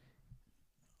like,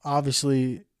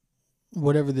 obviously,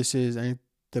 whatever this is ain't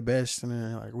the best, and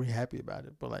then like we happy about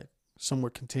it, but like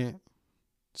somewhat content.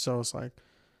 So it's like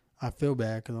I feel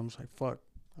bad because I'm just like, fuck,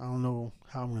 I don't know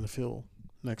how I'm gonna feel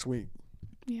next week.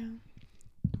 Yeah.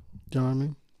 Do you know what I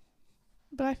mean?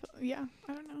 But I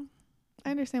don't know.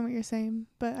 I understand what you're saying,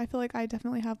 but I feel like I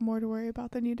definitely have more to worry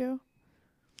about than you do.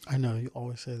 I know you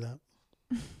always say that.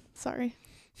 Sorry.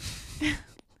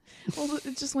 Well,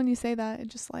 it's just when you say that, it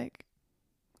just like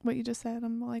what you just said,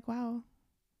 I'm like, wow,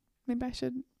 maybe I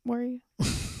should worry.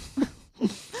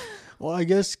 Well, I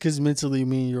guess because mentally,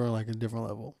 me and you're on like a different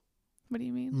level. What do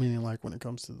you mean? Meaning like when it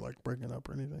comes to like breaking up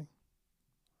or anything.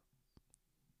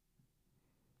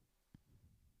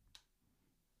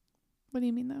 What do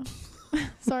you mean though?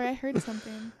 Sorry, I heard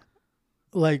something.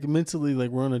 Like mentally,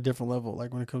 like we're on a different level.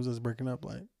 Like when it comes to us breaking up,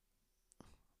 like.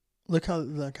 Look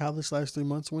how this last 3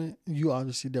 months went. You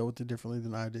obviously dealt with it differently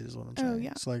than I did, is what I'm saying. Oh,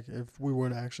 yeah. It's like if we were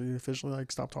to actually officially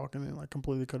like stop talking and like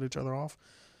completely cut each other off,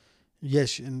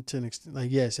 yes, and to an extent,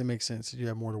 like yes, it makes sense. You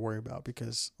have more to worry about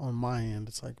because on my end,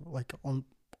 it's like on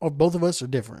both of us are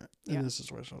different in this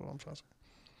situation. Is what I'm trying to say.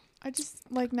 I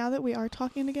just like now that we are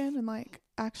talking again and like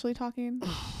actually talking,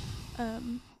 I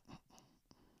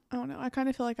don't know. I kind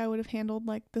of feel like I would have handled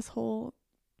like this whole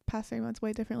past 3 months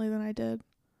way differently than I did.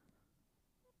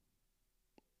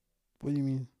 What do you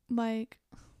mean? Like,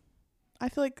 I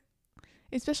feel like,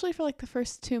 especially for like the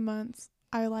first 2 months,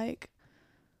 I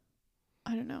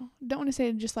don't know. Don't want to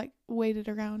say just like waited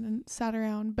around and sat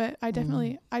around, but I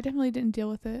definitely didn't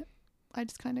deal with it. I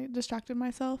just kind of distracted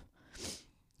myself.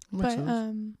 Makes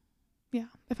sense. Yeah,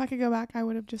 if I could go back, I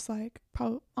would have just like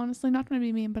honestly, not going to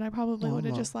be mean, but I probably would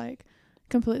have just like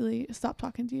completely stopped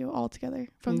talking to you altogether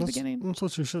from the beginning. That's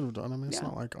what you should have done. I mean, it's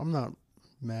not like I'm not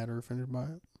mad or offended by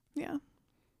it. Yeah.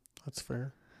 That's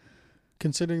fair.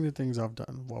 Considering the things I've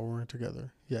done while we were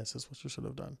together, yes, that's what you should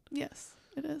have done. Yes,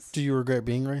 it is. Do you regret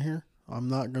being right here? I'm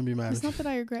not gonna be mad. It's not that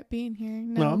I regret being here.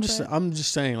 No, I'm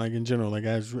just saying, like in general, like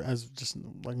as just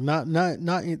like not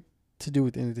to do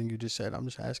with anything you just said. I'm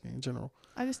just asking in general.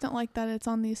 I just don't like that it's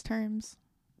on these terms.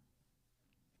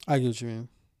 I get what you mean.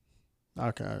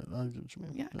 Okay, I get what you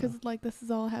mean. Yeah, because like this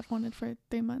is all I have wanted for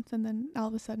 3 months, and then all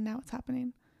of a sudden now it's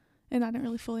happening, and I don't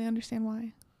really fully understand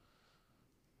why.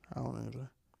 I don't either.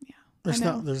 Yeah.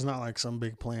 There's not like some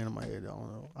big plan in my head. I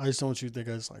don't know. I just don't want you to think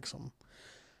it's like some.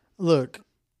 Look,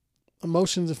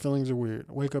 emotions and feelings are weird.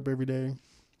 I wake up every day,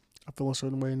 I feel a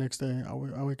certain way. Next day, I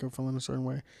wake up feeling a certain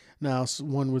way. Now,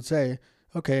 one would say,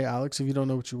 okay, Alex, if you don't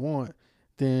know what you want,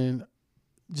 then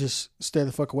just stay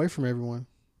the fuck away from everyone.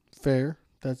 Fair.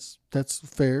 That's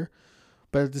fair.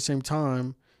 But at the same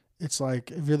time, it's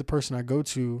like if you're the person I go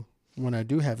to when I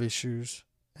do have issues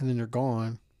and then you're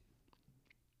gone,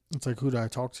 it's like, who do I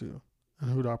talk to? And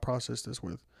who do I process this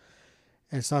with?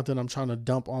 And it's not that I'm trying to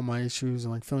dump all my issues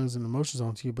and like feelings and emotions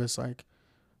onto you, but it's like,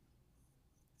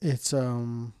 it's, I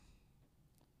don't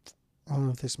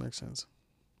know if this makes sense.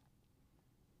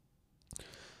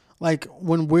 Like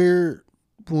when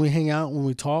we hang out, when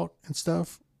we talk and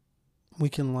stuff, we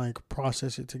can like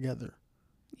process it together.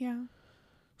 Yeah.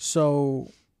 So,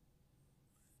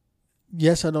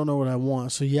 yes, I don't know what I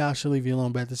want. So, yeah, I should leave you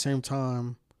alone. But at the same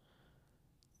time,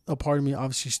 a part of me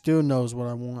obviously still knows what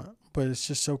I want. But it's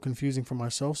just so confusing for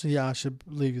myself. So, yeah, I should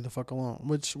leave you the fuck alone.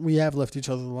 Which we have left each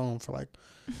other alone for like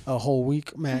a whole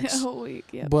week max. A whole week,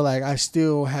 yeah. But like I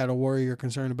still had a worry or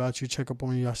concern about you, check up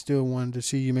on you. I still wanted to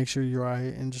see you, make sure you're all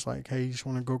right. And just like, hey, you just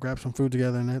want to go grab some food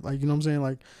together. And it, like, you know what I'm saying?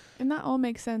 Like, and that all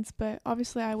makes sense. But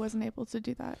obviously I wasn't able to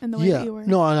do that in the way that you were.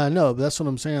 No, and I know. But that's what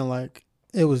I'm saying. Like,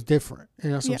 it was different.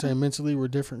 And that's what I'm Yeah. saying. Mentally, we're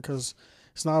different because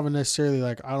it's not even necessarily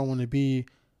like I don't want to be.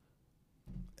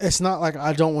 It's not like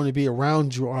I don't want to be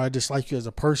around you or I dislike you as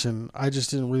a person. I just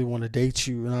didn't really want to date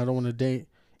you, and I don't want to date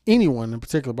anyone in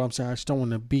particular. But I'm saying I just don't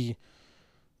want to be.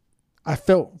 I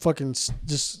felt fucking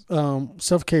just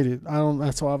suffocated.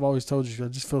 That's why I've always told you. I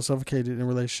just feel suffocated in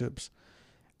relationships,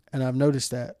 and I've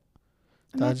noticed that.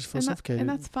 I just feel suffocated, and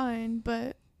that's fine.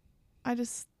 But I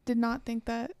just did not think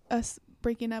that us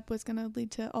breaking up was gonna lead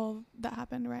to all that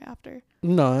happened right after.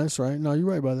 No, that's right. No, you're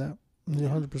right about that. Yeah,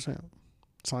 100%.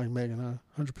 It's like Megan,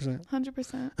 huh? 100%.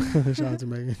 100%. Shout out to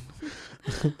Megan.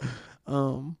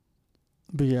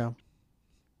 But yeah,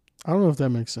 I don't know if that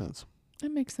makes sense.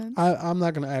 It makes sense. I'm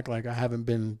not gonna act like I haven't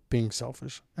been being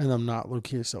selfish, and I'm not low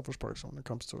key a selfish person when it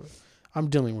comes to it. I'm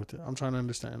dealing with it. I'm trying to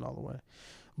understand it all the way,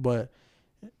 but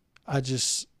I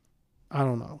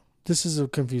don't know. This is a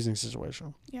confusing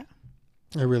situation. Yeah,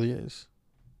 it really is.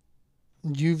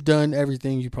 You've done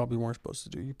everything you probably weren't supposed to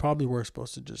do. You probably were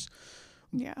supposed to just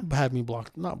have me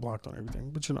blocked, not blocked on everything,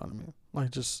 but you know what I mean.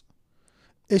 Like just.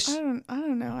 I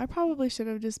don't know. I probably should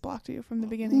have just blocked you from the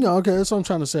beginning. No, okay, that's what I'm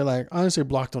trying to say. Like, I didn't say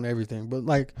blocked on everything, but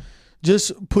like,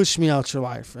 just push me out your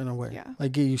life in a way. Yeah.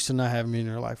 Like, get used to not having me in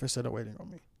your life instead of waiting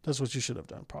on me. That's what you should have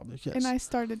done, probably. Yes. And I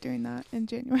started doing that in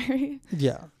January.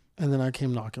 Yeah, and then I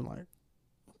came knocking like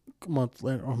a month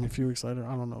later, or a few weeks later.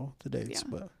 I don't know the dates,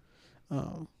 but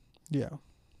yeah.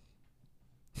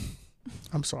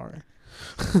 I'm sorry.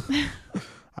 I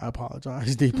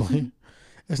apologize deeply.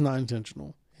 It's not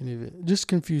intentional. Any of it. Just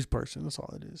confused person. That's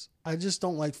all it is. I just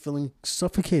don't like feeling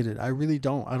suffocated. I really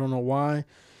don't. I don't know why.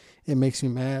 It makes me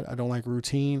mad. I don't like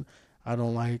routine. I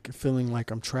don't like feeling like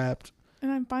I'm trapped.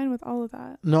 And I'm fine with all of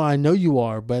that. No, I know you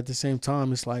are, but at the same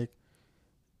time, it's like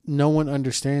no one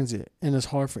understands it. And it's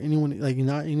hard for anyone. Like,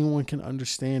 not anyone can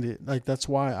understand it. Like, that's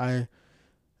why I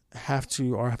have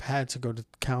to or have had to go to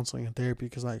counseling and therapy,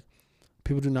 because like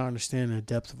people do not understand the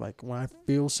depth of like when I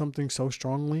feel something so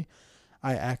strongly,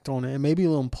 I act on it. It may be a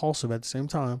little impulsive at the same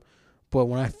time, but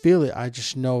when I feel it, I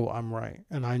just know I'm right.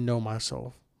 And I know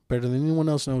myself better than anyone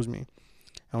else knows me.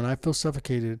 And when I feel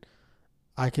suffocated,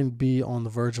 I can be on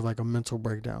the verge of like a mental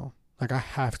breakdown. Like I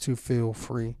have to feel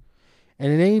free.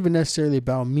 And it ain't even necessarily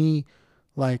about me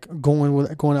like going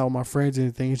out with my friends or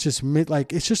anything. It's just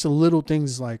it's just the little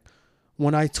things, like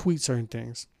when I tweet certain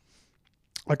things.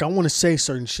 Like I want to say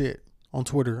certain shit on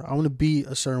Twitter. I want to be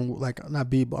a certain, like not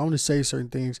be, but I want to say certain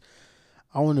things.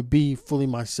 I want to be fully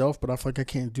myself, but I feel like I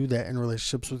can't do that in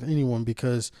relationships with anyone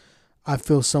because I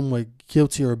feel somewhat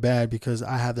guilty or bad because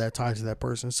I have that tie to that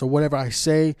person. So whatever I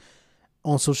say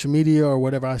on social media or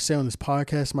whatever I say on this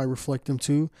podcast might reflect them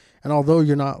too. And although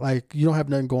you're not like, you don't have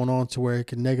nothing going on to where it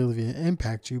can negatively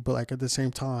impact you, but like at the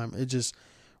same time, it just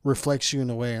reflects you in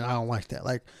a way. And I don't like that.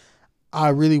 Like I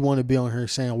really want to be on here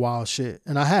saying wild shit,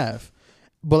 and I have,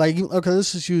 but like, okay,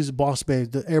 let's just use Boss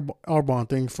Babe, the Arbonne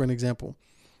thing for an example.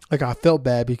 Like I felt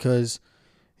bad because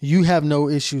you have no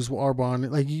issues with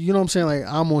Arbonne. Like, you know what I'm saying? Like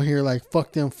I'm on here like,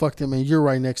 fuck them. And you're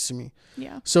right next to me.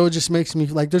 Yeah. So it just makes me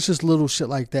like, there's just little shit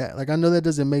like that. Like I know that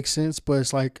doesn't make sense, but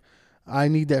it's like, I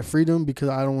need that freedom because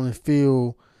I don't want to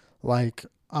feel like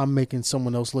I'm making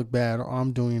someone else look bad or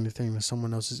I'm doing anything to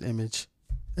someone else's image,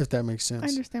 if that makes sense. I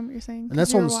understand what you're saying. And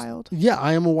that's wild. Yeah,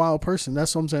 I am a wild person.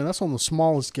 That's what I'm saying. That's on the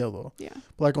smallest scale though. Yeah.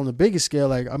 But like on the biggest scale,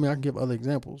 like, I mean, I can give other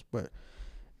examples, but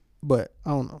I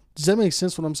don't know. Does that make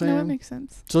sense what I'm saying? No, it makes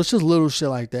sense. So it's just little shit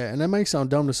like that. And that might sound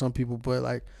dumb to some people, but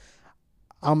like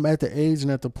I'm at the age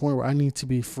and at the point where I need to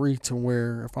be free to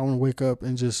where if I want to wake up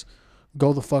and just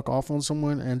go the fuck off on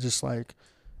someone and just like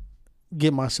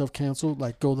get myself canceled,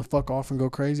 like go the fuck off and go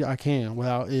crazy, I can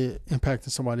without it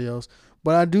impacting somebody else.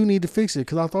 But I do need to fix it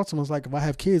because I thought someone's like, if I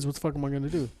have kids, what the fuck am I going to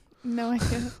do? No, I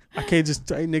can't. I can't just,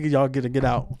 hey, nigga, y'all get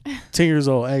out. 10 years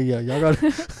old. Hey, yeah, y'all got to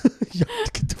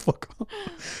get the fuck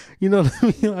off. You know what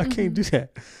I mean? I can't do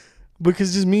that.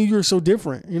 Because just me and you are so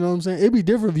different. You know what I'm saying? It'd be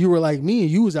different if you were like me and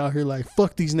you was out here like,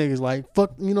 fuck these niggas. Like,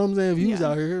 fuck, you know what I'm saying? If you was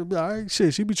out here, it'd be all right,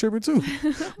 shit, she'd be tripping too.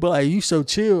 But like, you so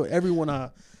chill.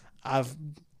 Everyone I've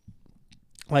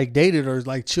like dated or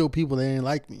like chill people that ain't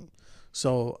like me.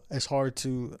 So it's hard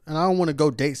to, and I don't want to go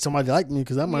date somebody like me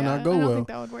because that might not go well. I don't think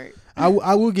that would work.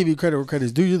 I will give you credit where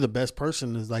credit's due. You're the best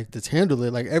person is like that's handled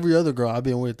it. Like every other girl I've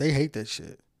been with, they hate that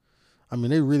shit. I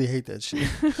mean, they really hate that shit.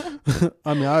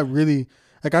 I mean, I really,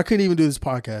 like I couldn't even do this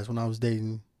podcast when I was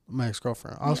dating my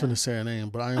ex-girlfriend. I was going to say her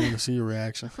name, but I didn't want to see your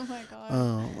reaction. Oh my God.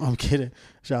 I'm kidding.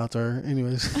 Shout out to her.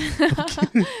 Anyways.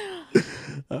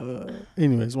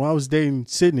 Anyways, when I was dating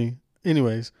Sydney,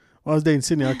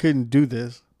 I couldn't do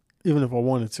this. Even if I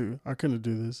wanted to, I couldn't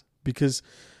do this because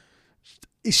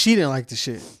she didn't like the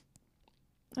shit.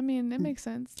 I mean, it makes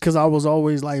sense. Because I was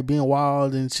always like being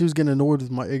wild and she was getting annoyed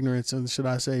with my ignorance. And should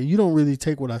I say, you don't really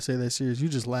take what I say that serious. You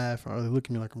just laugh or look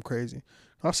at me like I'm crazy.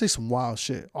 I'll say some wild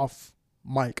shit off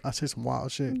mic. I say some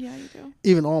wild shit. Yeah, you do.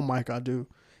 Even on mic, I do.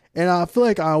 And I feel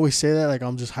like I always say that like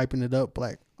I'm just hyping it up.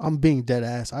 Like I'm being dead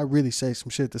ass. I really say some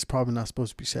shit that's probably not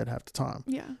supposed to be said half the time.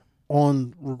 Yeah.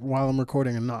 While I'm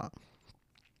recording and not.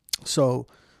 So,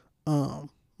 I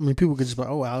mean, people could just be like,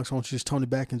 oh, Alex, why don't you just tone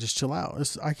it back and just chill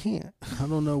out? I can't. I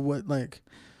don't know what, like,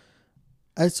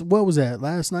 what was that,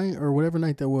 last night or whatever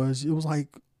night that was? It was like,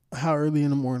 how early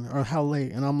in the morning or how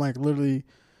late? And I'm like literally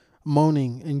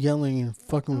moaning and yelling and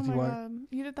fucking with you. Oh my God.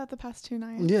 You did that the past 2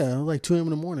 nights. Yeah, like 2 a.m. in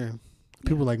the morning.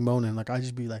 People like moaning. Like, I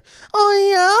just be like,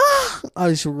 oh, yeah. I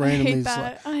just randomly,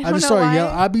 I just started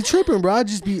yelling. I'd be tripping, bro.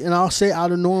 And I'll say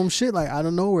out of norm shit, like out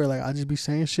of nowhere. Like, I just be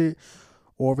saying shit.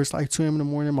 Or if it's like 2 a.m. in the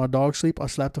morning, my dog sleep, I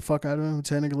slap the fuck out of him and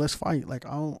tell nigga, let's fight. Like,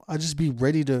 I just be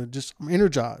ready to I'm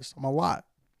energized. I'm a lot.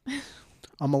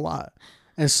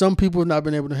 And some people have not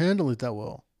been able to handle it that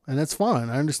well. And that's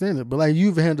fine. I understand it. But like,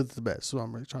 you've handled it the best. So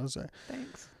I'm really trying to say.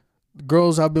 Thanks. The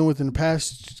girls I've been with in the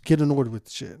past just get annoyed with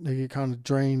the shit. They get kind of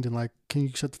drained and like, can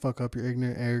you shut the fuck up? You're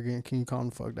ignorant, arrogant. Can you calm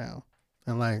the fuck down?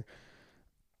 And like,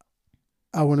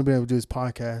 I wouldn't have been able to do this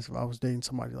podcast if I was dating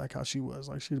somebody like how she was.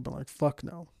 Like, she'd have been like, fuck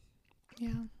no.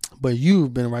 Yeah. But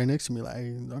you've been right next to me like,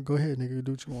 hey, go ahead, nigga,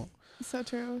 do what you want. So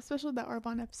true. Especially that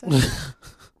Arbonne episode.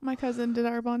 My cousin did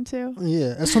Arbonne too.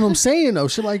 Yeah. That's what I'm saying though.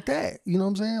 Shit like that. You know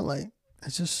what I'm saying? Like,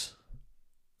 it's just.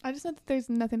 I just know that there's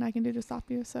nothing I can do to stop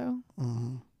you, so.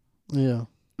 Mm-hmm. Yeah.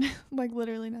 Like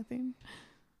literally nothing.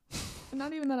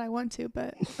 Not even that I want to,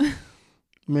 but.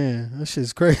 Man, that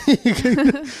shit's crazy.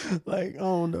 Like, I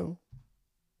don't know.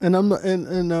 And I'm not,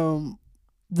 and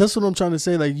that's what I'm trying to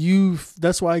say. Like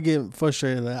that's why I get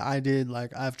frustrated that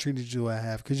I've treated you the way I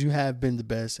have, because you have been the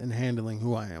best in handling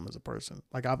who I am as a person.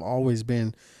 Like I've always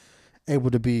been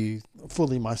able to be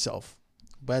fully myself,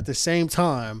 but at the same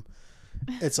time,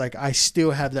 it's like I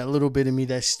still have that little bit of me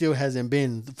that still hasn't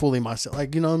been fully myself.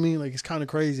 Like, you know what I mean? Like it's kind of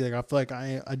crazy. Like I feel like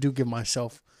I do give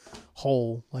myself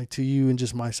whole, like to you and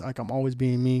just myself. Like I'm always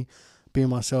being me, being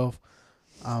myself.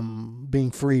 Being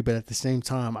free, but at the same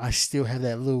time, I still have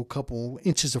that little couple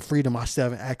inches of freedom I still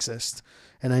haven't accessed,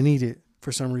 and I need it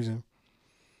for some reason.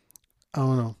 I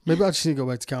don't know. Maybe I just need to go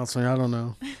back to counseling. I don't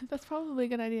know. That's probably a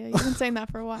good idea. You've been saying that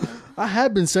for a while. I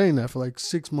have been saying that for like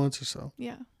 6 months or so.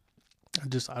 Yeah.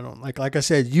 I don't like I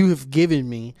said, you have given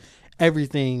me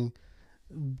everything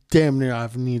damn near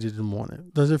I've needed and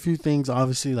wanted. There's a few things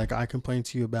obviously like I complain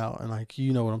to you about, and like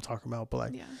you know what I'm talking about, but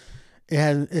like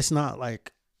it's not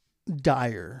like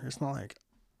dire. It's not like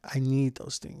I need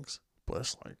those things, but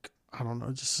it's like I don't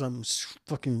know, just something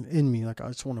fucking in me. Like I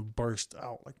just want to burst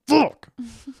out. Like fuck.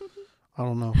 I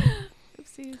don't know.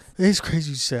 Oopsies. It's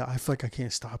crazy to say. I feel like I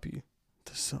can't stop you.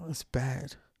 It's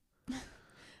bad.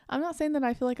 I'm not saying that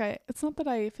I feel like it's not that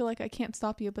I feel like I can't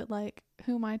stop you, but like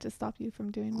who am I to stop you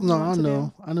from doing what you want to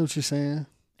do? I know what you're saying.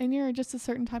 And you're just a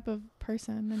certain type of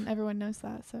person, and everyone knows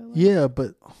that. So like, yeah,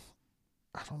 but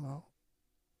I don't know.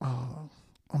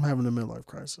 I'm having a midlife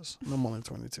crisis. I'm only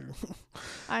 22.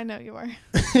 I know you are.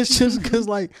 It's just because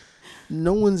like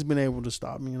no one's been able to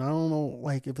stop me, and I don't know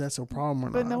like if that's a problem or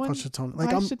but not. Why should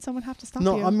someone have to stop you?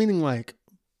 No, I'm meaning like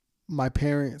my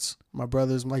parents, my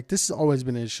brothers. Like this has always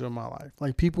been an issue in my life.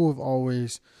 Like people have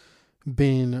always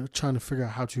been trying to figure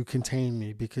out how to contain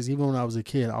me, because even when I was a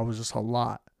kid, I was just a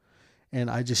lot,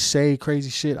 and I just say crazy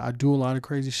shit. I do a lot of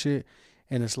crazy shit,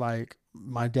 and it's like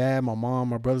my dad, my mom,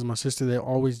 my brothers, my sister, they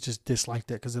always just dislike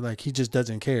that because they're like, he just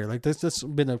doesn't care. Like that's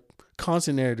been a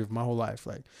constant narrative my whole life.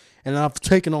 Like, and I've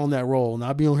taken on that role, and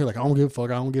I'll be on here like, I don't give a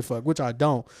fuck, I don't give a fuck, which I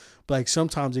don't. But like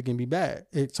sometimes it can be bad.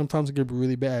 Sometimes it can be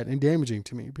really bad and damaging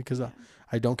to me because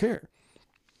I don't care.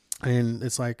 And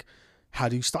it's like, how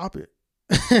do you stop it?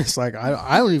 It's like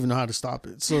I don't even know how to stop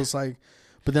it. So it's like,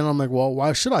 but then I'm like, well,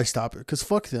 why should I stop it? Because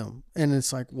fuck them. And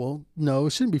it's like, well, no,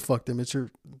 it shouldn't be fuck them. It's your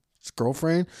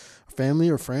girlfriend, family,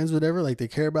 or friends, whatever. Like they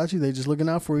care about you. They just looking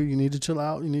out for you. You need to chill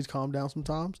out. You need to calm down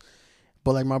sometimes.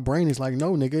 But like my brain is like,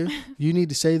 no, nigga, you need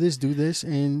to say this, do this,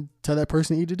 and tell that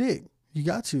person to eat a dick. You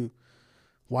got to.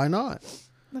 Why not?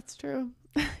 That's true.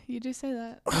 You do say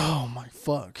that. Oh my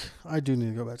fuck. I do need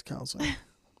to go back to counseling.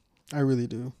 I really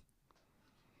do.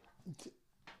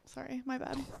 Sorry, my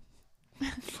bad.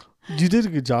 You did a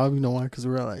good job, you know why? Because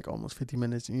we're at like almost 50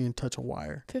 minutes and you didn't touch a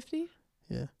wire. 50?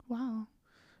 Yeah. Wow.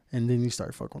 And then you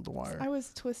start fucking with the wire. I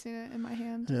was twisting it in my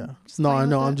hand. Yeah. No, I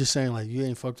know. I'm just saying, like, you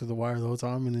ain't fucked with the wire the whole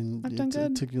time, and then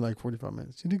it took you like 45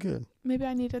 minutes. You did good. Maybe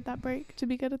I needed that break to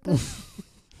be good at this.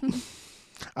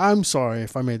 I'm sorry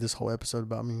if I made this whole episode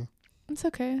about me. It's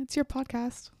okay. It's your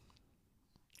podcast.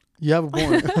 You have a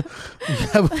point. You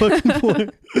have a fucking point.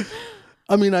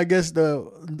 I mean, I guess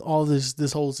all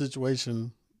this whole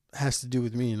situation has to do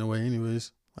with me in a way,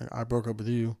 anyways. Like I broke up with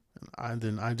you,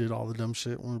 and I did all the dumb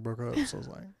shit when we broke up. So it's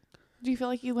like, do you feel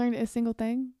like you learned a single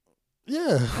thing?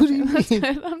 Yeah. What do you mean?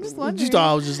 Good. I'm just wondering. You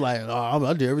thought I was just like, oh,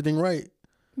 I did everything right.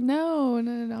 No.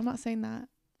 I'm not saying that.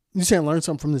 You saying learn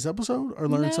something from this episode, or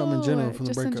learn something in general from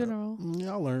the breakup? Just in general.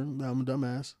 Yeah, I learned that I'm a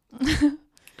dumbass.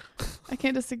 I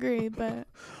can't disagree, but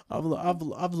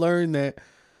I've learned that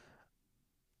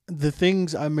the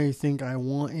things I may think I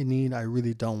want and need, I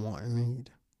really don't want and need.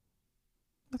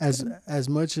 As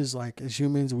much as like as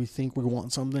humans, we think we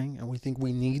want something and we think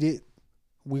we need it,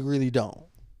 we really don't,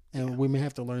 and we may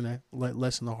have to learn that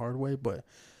lesson the hard way. But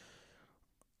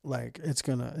like it's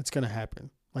gonna happen.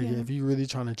 Like if you're really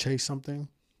trying to chase something,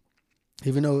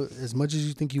 even though as much as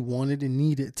you think you want it and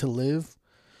need it to live,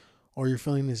 or you're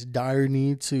feeling this dire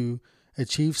need to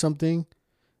achieve something,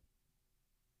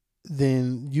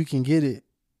 then you can get it.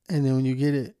 And then when you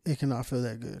get it, it cannot feel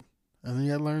that good. And then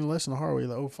you gotta learn the lesson the hard way.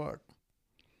 Like, oh, fuck.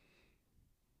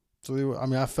 So, I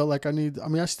mean, I felt like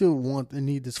I still want and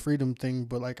need this freedom thing.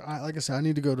 But like I said, I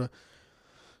need to go to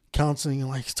counseling and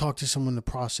like talk to someone to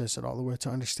process it all the way to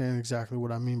understand exactly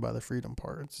what I mean by the freedom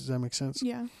part. Does that make sense?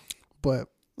 Yeah. But,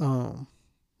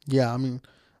 yeah, I mean,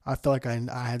 I felt like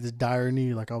I had this dire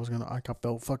need. Like I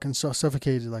felt fucking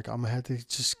suffocated. Like I'm gonna have to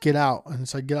just get out. And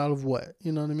it's like, get out of what?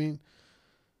 You know what I mean?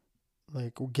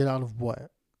 Like, get out of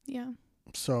what? Yeah.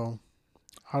 So,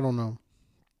 I don't know.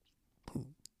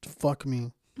 Fuck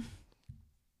me.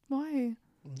 Why?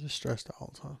 I'm just stressed out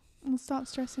all the time. Well, stop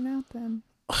stressing out then.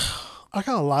 I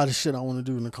got a lot of shit I want to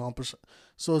do and accomplish.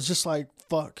 So, it's just like,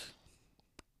 fuck.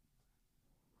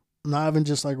 Not even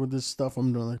just like with this stuff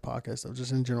I'm doing, like podcast stuff,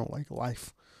 just in general, like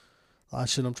life. A lot of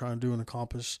shit I'm trying to do and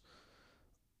accomplish.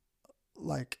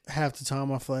 Like, half the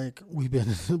time I feel like we've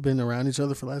been around each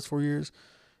other for the last 4 years.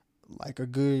 Like a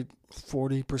good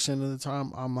 40% of the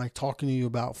time, I'm like talking to you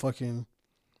about fucking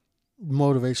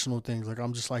motivational things. Like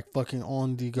I'm just like fucking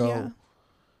on the go. Yeah.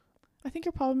 I think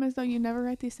your problem is though you never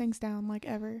write these things down, like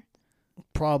ever.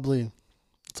 Probably.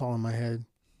 It's all in my head.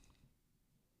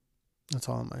 That's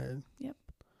all in my head. Yep.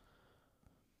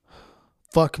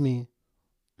 Fuck me.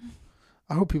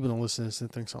 I hope people don't listen to this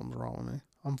and think something's wrong with me.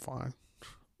 I'm fine.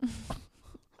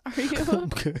 Are you? I'm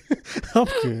good. I'm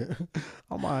good.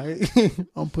 I'm all right.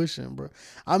 I'm pushing, bro.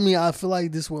 I mean, I feel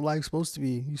like this is what life's supposed to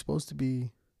be. You're supposed to be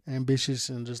ambitious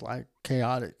and just like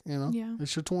chaotic, you know? Yeah.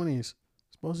 It's your 20s. It's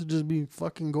supposed to just be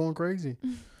fucking going crazy.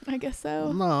 I guess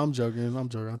so. No, I'm joking. I'll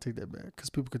take that back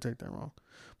because people could take that wrong.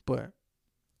 But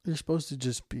you're supposed to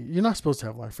just be, you're not supposed to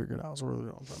have life figured out. Is really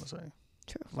what I'm trying to say.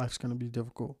 True. Life's going to be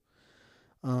difficult.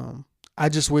 I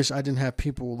just wish I didn't have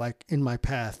people like in my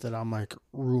path that I'm like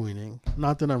ruining.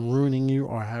 Not that I'm ruining you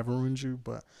or have ruined you,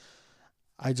 but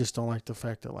I just don't like the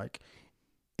fact that like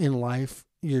in life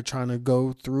you're trying to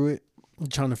go through it, you're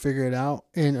trying to figure it out,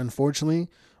 and unfortunately,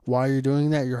 while you're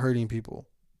doing that, you're hurting people.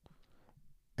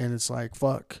 And it's like,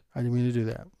 fuck, I didn't mean to do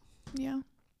that. Yeah.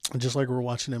 Just like we're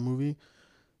watching that movie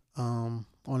on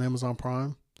Amazon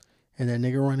Prime, and that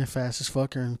nigga running fast as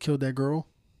fuck and killed that girl,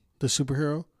 the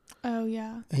superhero. Oh,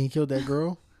 yeah. And he killed that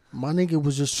girl. My nigga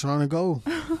was just trying to go.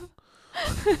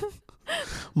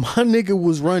 My nigga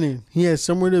was running. He had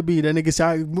somewhere to be. That nigga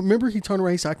said, remember he turned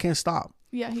around, he said, I can't stop.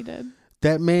 Yeah, he did.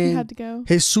 That man, he had to go.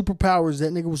 His superpowers,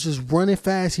 that nigga was just running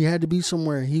fast. He had to be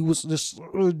somewhere. He was just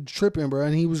tripping, bro.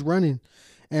 And he was running.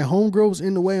 And homegirl was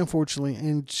in the way, unfortunately.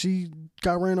 And she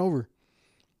got ran over.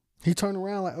 He turned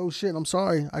around like, oh shit, I'm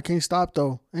sorry. I can't stop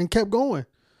though. And kept going.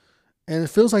 And it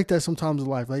feels like that sometimes in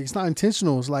life. Like, it's not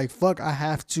intentional. It's like, fuck, I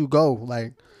have to go.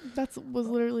 Like, was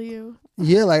literally you.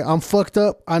 yeah, like, I'm fucked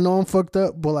up. I know I'm fucked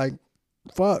up, but like,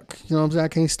 fuck. You know what I'm saying? I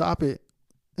can't stop it.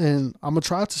 And I'm going to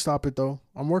try to stop it though.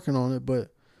 I'm working on it, but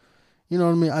you know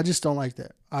what I mean? I just don't like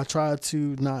that. I try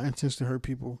to not intentionally hurt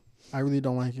people. I really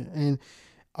don't like it. And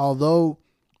although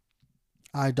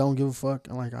I don't give a fuck,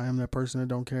 and like I am that person that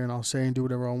don't care, and I'll say and do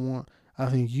whatever I want, I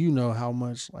think you know how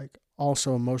much like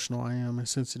also emotional I am and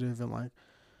sensitive, and like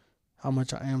how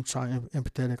much I am trying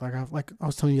empathetic. Like I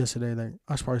was telling you yesterday, like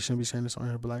I probably shouldn't be saying this on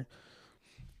here, but like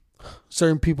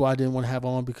certain people I didn't want to have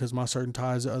on because my certain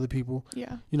ties to other people.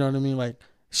 Yeah. You know what I mean? Like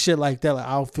shit like that. Like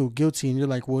I'll feel guilty, and you're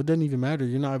like, well, it doesn't even matter.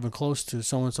 You're not even close to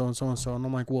so and so and so and so. And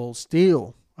I'm like, well,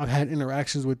 still, I've had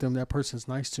interactions with them. That person's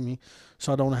nice to me,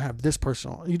 so I don't want to have this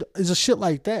person on. It's a shit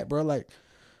like that, bro. Like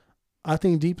I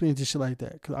think deeply into shit like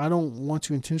that because I don't want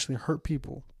to intentionally hurt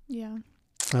people. Yeah.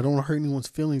 I don't want to hurt anyone's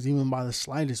feelings even by the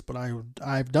slightest, but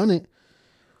I've done it.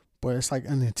 But it's like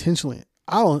unintentionally.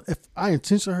 If I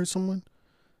intentionally hurt someone,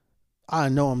 I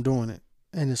know I'm doing it,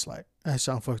 and it's like that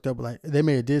sound fucked up. But like they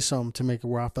may have did something to make it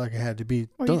where I feel like it had to be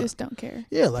or done. You just don't care.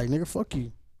 Yeah, like nigga, fuck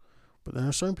you. But then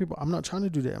there's certain people I'm not trying to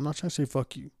do that. I'm not trying to say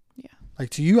fuck you. Yeah.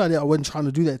 Like to you, I wasn't trying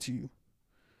to do that to you.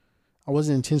 I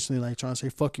wasn't intentionally like trying to say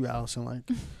fuck you, Allyson. Like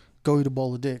go eat a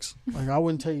bowl of dicks. Like I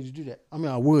wouldn't tell you to do that. I mean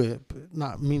I would, but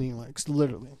not meaning like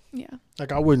literally. Yeah.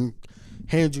 Like I wouldn't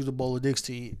hand you the bowl of dicks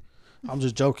to eat. I'm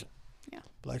just joking. Yeah.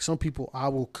 But like some people, I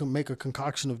will make a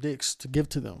concoction of dicks to give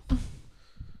to them,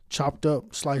 chopped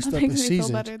up, sliced up, and Makes me feel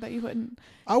seasoned. better that you wouldn't.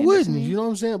 I wouldn't. You know what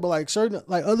I'm saying? But like certain,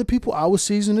 like other people, I would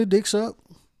season the dicks up,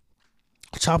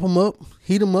 chop them up,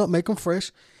 heat them up, make them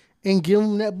fresh, and give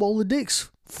them that bowl of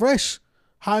dicks fresh,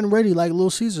 hot and ready, like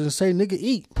Little Caesars, and say, "Nigga,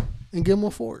 eat," and give them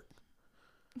a fork.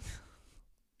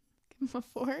 Give them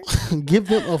a fork. Give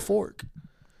them a fork.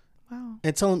 Wow.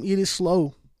 And tell them eat it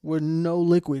slow with no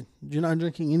liquid. You're not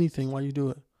drinking anything while you do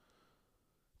it.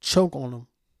 Choke on them.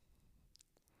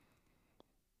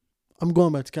 I'm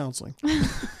going back to counseling.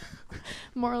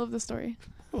 Moral of the story.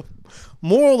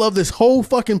 Moral of this whole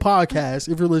fucking podcast,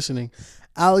 if you're listening,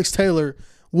 Alex Taylor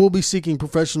will be seeking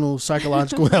professional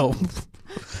psychological help.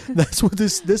 That's what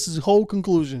this is whole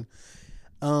conclusion.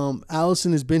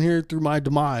 Allyson has been here through my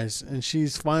demise, and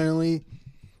she's finally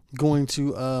going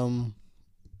to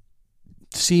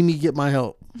see me get my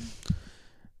help.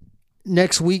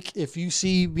 Next week, if you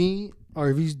see me or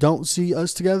if you don't see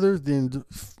us together, then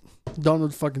don't know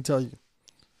what to fucking tell you.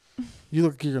 You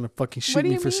look like you're gonna fucking shoot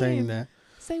me for saying that.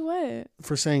 Say what?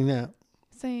 For saying that.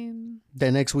 Saying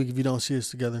That next week if you don't see us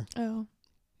together. Oh,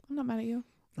 I'm not mad at you.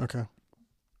 Okay.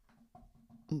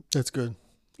 That's good.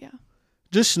 Yeah.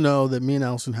 Just know that me and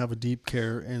Allyson have a deep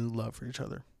care and love for each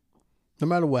other. No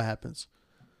matter what happens.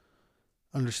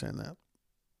 Understand that.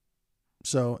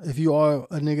 So if you are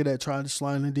a nigga that tried to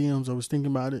slide in the DMs or was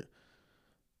thinking about it,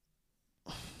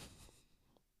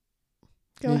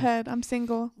 Go ahead. I'm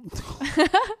single.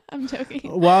 I'm joking.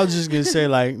 Well, I was just gonna say,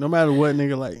 like, no matter what,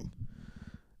 nigga, like,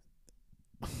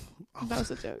 that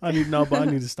was a joke. I need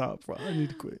to stop, bro. I need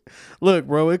to quit. Look,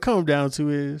 bro, what it comes down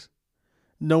to is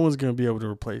no one's gonna be able to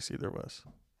replace either of us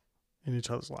in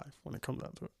each other's life when it comes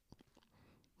down to it.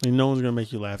 And no one's gonna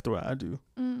make you laugh the way I do.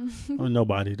 I mean,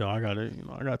 nobody, though. I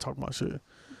gotta talk my shit.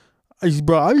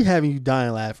 Bro, I be having you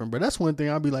dying laughing, bro. That's one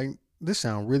thing I'll be like, this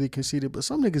sound really conceited, but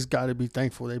some niggas gotta be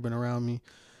thankful they've been around me.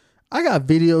 I got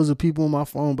videos of people on my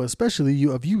phone, but especially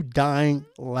you, of you dying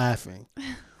laughing.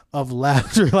 Of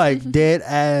laughter, like dead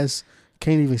ass,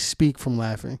 can't even speak from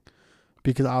laughing.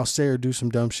 Because I'll say or do some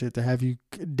dumb shit to have you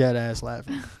dead ass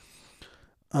laughing.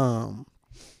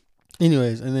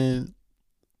 Anyways, and then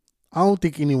I don't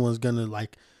think anyone's gonna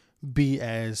like be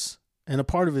as, and a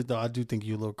part of it though, I do think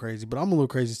you're a little crazy, but I'm a little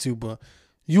crazy too, but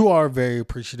you are very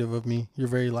appreciative of me. You're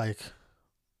very like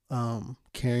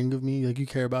caring of me. Like you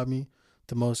care about me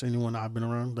the most anyone I've been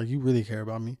around. Like you really care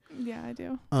about me. Yeah, I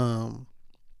do.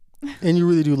 And you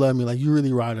really do love me. Like you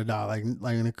really ride or die.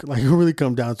 Like it really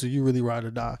come down to you really ride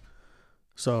or die.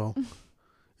 So,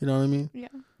 you know what I mean? Yeah.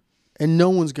 And no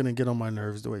one's gonna get on my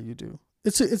nerves the way you do.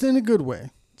 It's in a good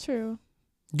way. True.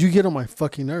 You get on my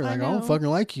fucking nerves. Like I don't fucking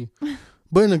like you,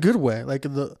 but in a good way. Like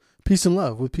the peace and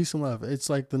love. With peace and love, it's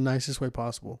like the nicest way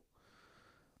possible.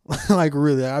 Like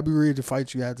really, I'd be ready to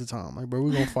fight you at the time. Like, bro,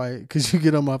 we gonna fight because you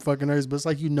get on my fucking nerves. But it's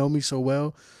like you know me so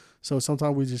well, so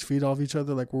sometimes we just feed off each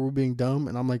other. Like we're being dumb,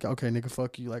 and I'm like, okay, nigga,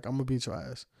 fuck you. Like I'm gonna beat your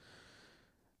ass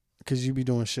because you be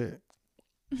doing shit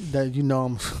that you know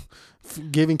I'm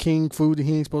giving King food that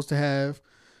he ain't supposed to have.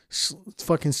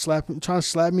 Fucking trying to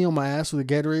slap me on my ass with a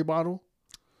Gatorade bottle.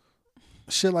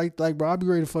 Shit like bro, I'll be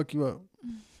ready to fuck you up.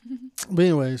 But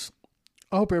anyways,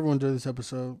 I hope everyone enjoyed this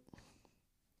episode.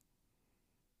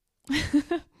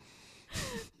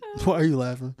 Why are you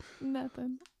laughing?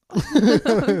 Nothing. I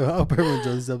hope everyone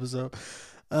enjoyed this episode.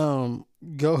 Go,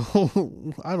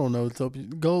 I don't know.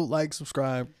 Go like,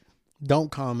 subscribe.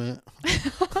 Don't comment.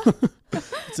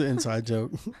 It's an inside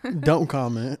joke. Don't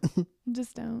comment.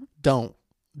 Just don't.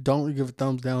 Don't give a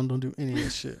thumbs down. Don't do any of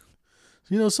that shit.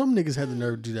 You know, some niggas had the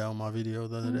nerve to do that on my video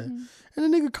the other day. And the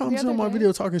nigga commented on my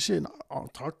video talking shit. And I'll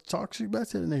talk shit back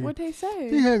to the nigga. What'd they say?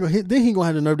 Then he gonna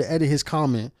have the nerve to edit his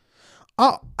comment.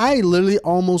 I literally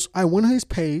I went on his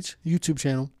page, YouTube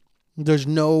channel. There's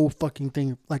no fucking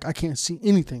thing. Like, I can't see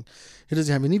anything. He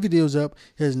doesn't have any videos up.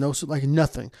 He has no, like,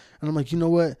 nothing. And I'm like, you know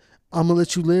what? I'm gonna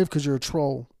let you live because you're a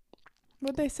troll.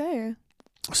 What'd they say?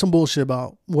 Some bullshit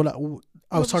about what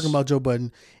I was talking about Joe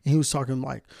Budden, and he was talking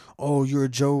like, oh, you're a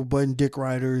Joe Budden dick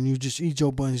rider, and you just eat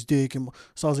Joe Budden's dick. And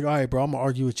so I was like, all right, bro, I'm gonna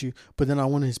argue with you. But then I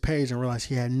went on his page and realized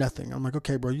he had nothing. I'm like,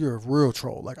 okay, bro, you're a real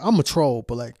troll. Like, I'm a troll,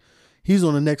 but like, he's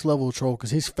on the next level of troll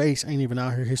because his face ain't even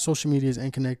out here. His social media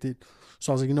ain't connected.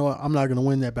 So I was like, you know what? I'm not gonna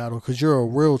win that battle because you're a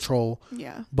real troll.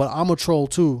 Yeah. But I'm a troll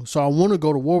too. So I want to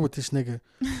go to war with this nigga.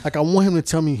 Like, I want him to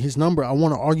tell me his number. I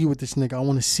want to argue with this nigga. I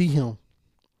want to see him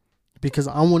because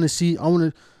I want to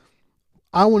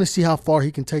see how far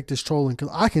he can take this trolling because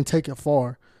I can take it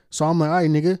far. So I'm like, all right,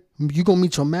 nigga, you gonna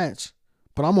meet your match,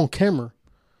 but I'm on camera.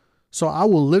 So I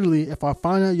will literally, if I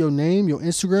find out your name, your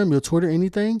Instagram, your Twitter,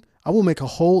 anything, I will make a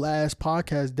whole ass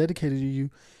podcast dedicated to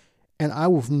you, and I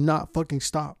will not fucking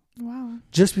stop. Wow.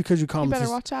 Just because you comment. You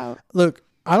better watch out. Look,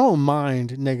 I don't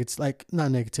mind not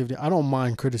negativity. I don't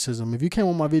mind criticism. If you came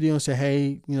on my video and said,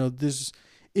 hey, you know, this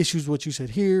issues what you said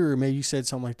here, or maybe you said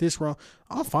something like this wrong,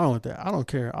 I'm fine with that. I don't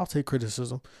care. I'll take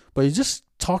criticism. But you're just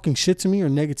talking shit to me or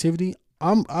negativity,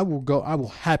 I will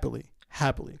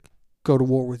happily go to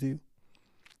war with you.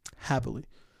 Happily.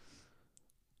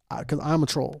 Because I'm a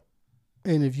troll.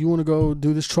 And if you want to go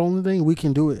do this trolling thing, we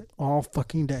can do it all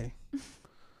fucking day.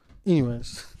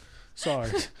 Anyways,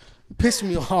 sorry. Pissed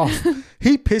me off.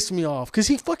 He pissed me off because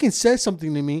he fucking said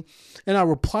something to me and I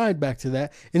replied back to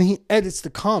that and he edits the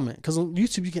comment because on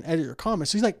YouTube you can edit your comment.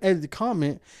 So he's like edited the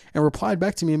comment and replied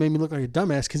back to me and made me look like a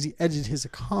dumbass because he edited his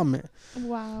comment.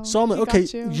 Wow. So I'm like, okay,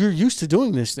 you're used to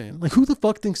doing this then. Like, who the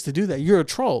fuck thinks to do that? You're a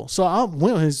troll. So I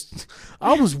went on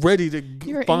I was ready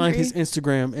to find his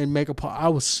Instagram and make I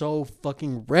was so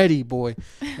fucking ready, boy.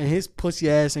 And his pussy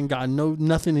ass ain't got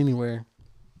nothing anywhere.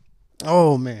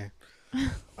 Oh man.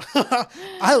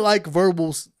 I like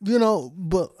verbals, you know,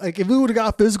 but like if we would have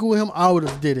got physical with him, I would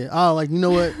have did it. I like, you know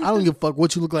what? I don't give a fuck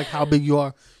what you look like, how big you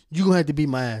are. You gonna have to beat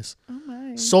my ass. Oh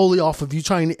my. Solely off of you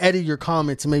trying to edit your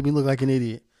comment to make me look like an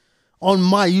idiot on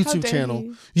my YouTube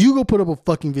channel. You go put up a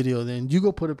fucking video then. You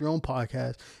go put up your own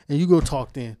podcast and you go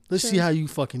talk then. Let's see how you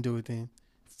fucking do it then.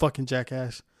 Fucking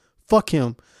jackass. Fuck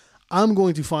him. I'm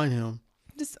going to find him.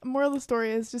 Just moral of the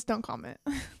story is just don't comment.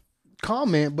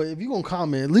 Comment, but if you're gonna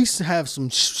comment, at least have some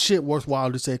shit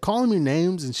worthwhile to say. Calling me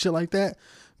names and shit like that,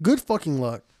 good fucking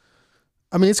luck.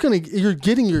 I mean, you're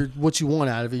getting what you want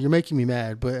out of it. You're making me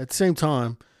mad, but at the same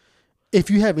time,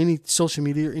 if you have any social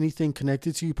media or anything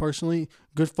connected to you personally,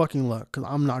 good fucking luck, because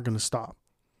I'm not gonna stop.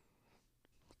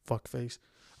 Fuck face.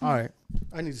 All right,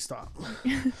 I need to stop.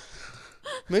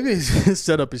 Maybe his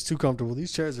setup is too comfortable.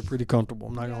 These chairs are pretty comfortable.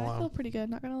 I'm not gonna lie. I feel pretty good.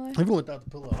 Not gonna lie. Even without the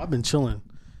pillow, I've been chilling.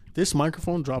 This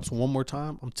microphone drops one more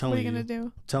time, I'm telling you. What are you going to do?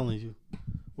 I'm telling you.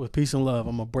 With peace and love,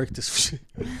 I'm going to break this shit.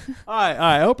 All right.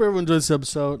 I hope everyone enjoyed this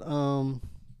episode.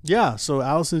 Yeah, so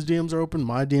Allyson's DMs are open.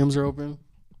 My DMs are open.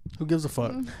 Who gives a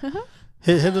fuck?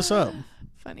 hit us up.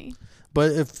 Funny.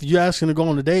 But if you're asking to go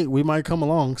on a date, we might come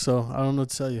along, so I don't know what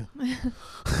to tell you.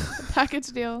 Package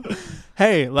deal.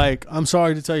 Hey, like, I'm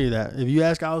sorry to tell you that. If you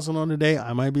ask Allyson on a date,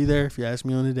 I might be there. If you ask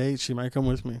me on a date, she might come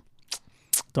with me.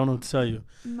 Don't know what to tell you.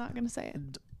 I'm not going to say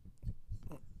it.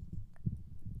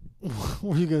 What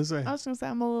were you going to say? I was going to say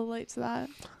I'm a little late to that.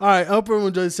 All right. I hope everyone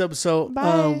enjoyed this episode.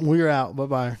 Bye. We're out.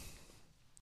 Bye-bye.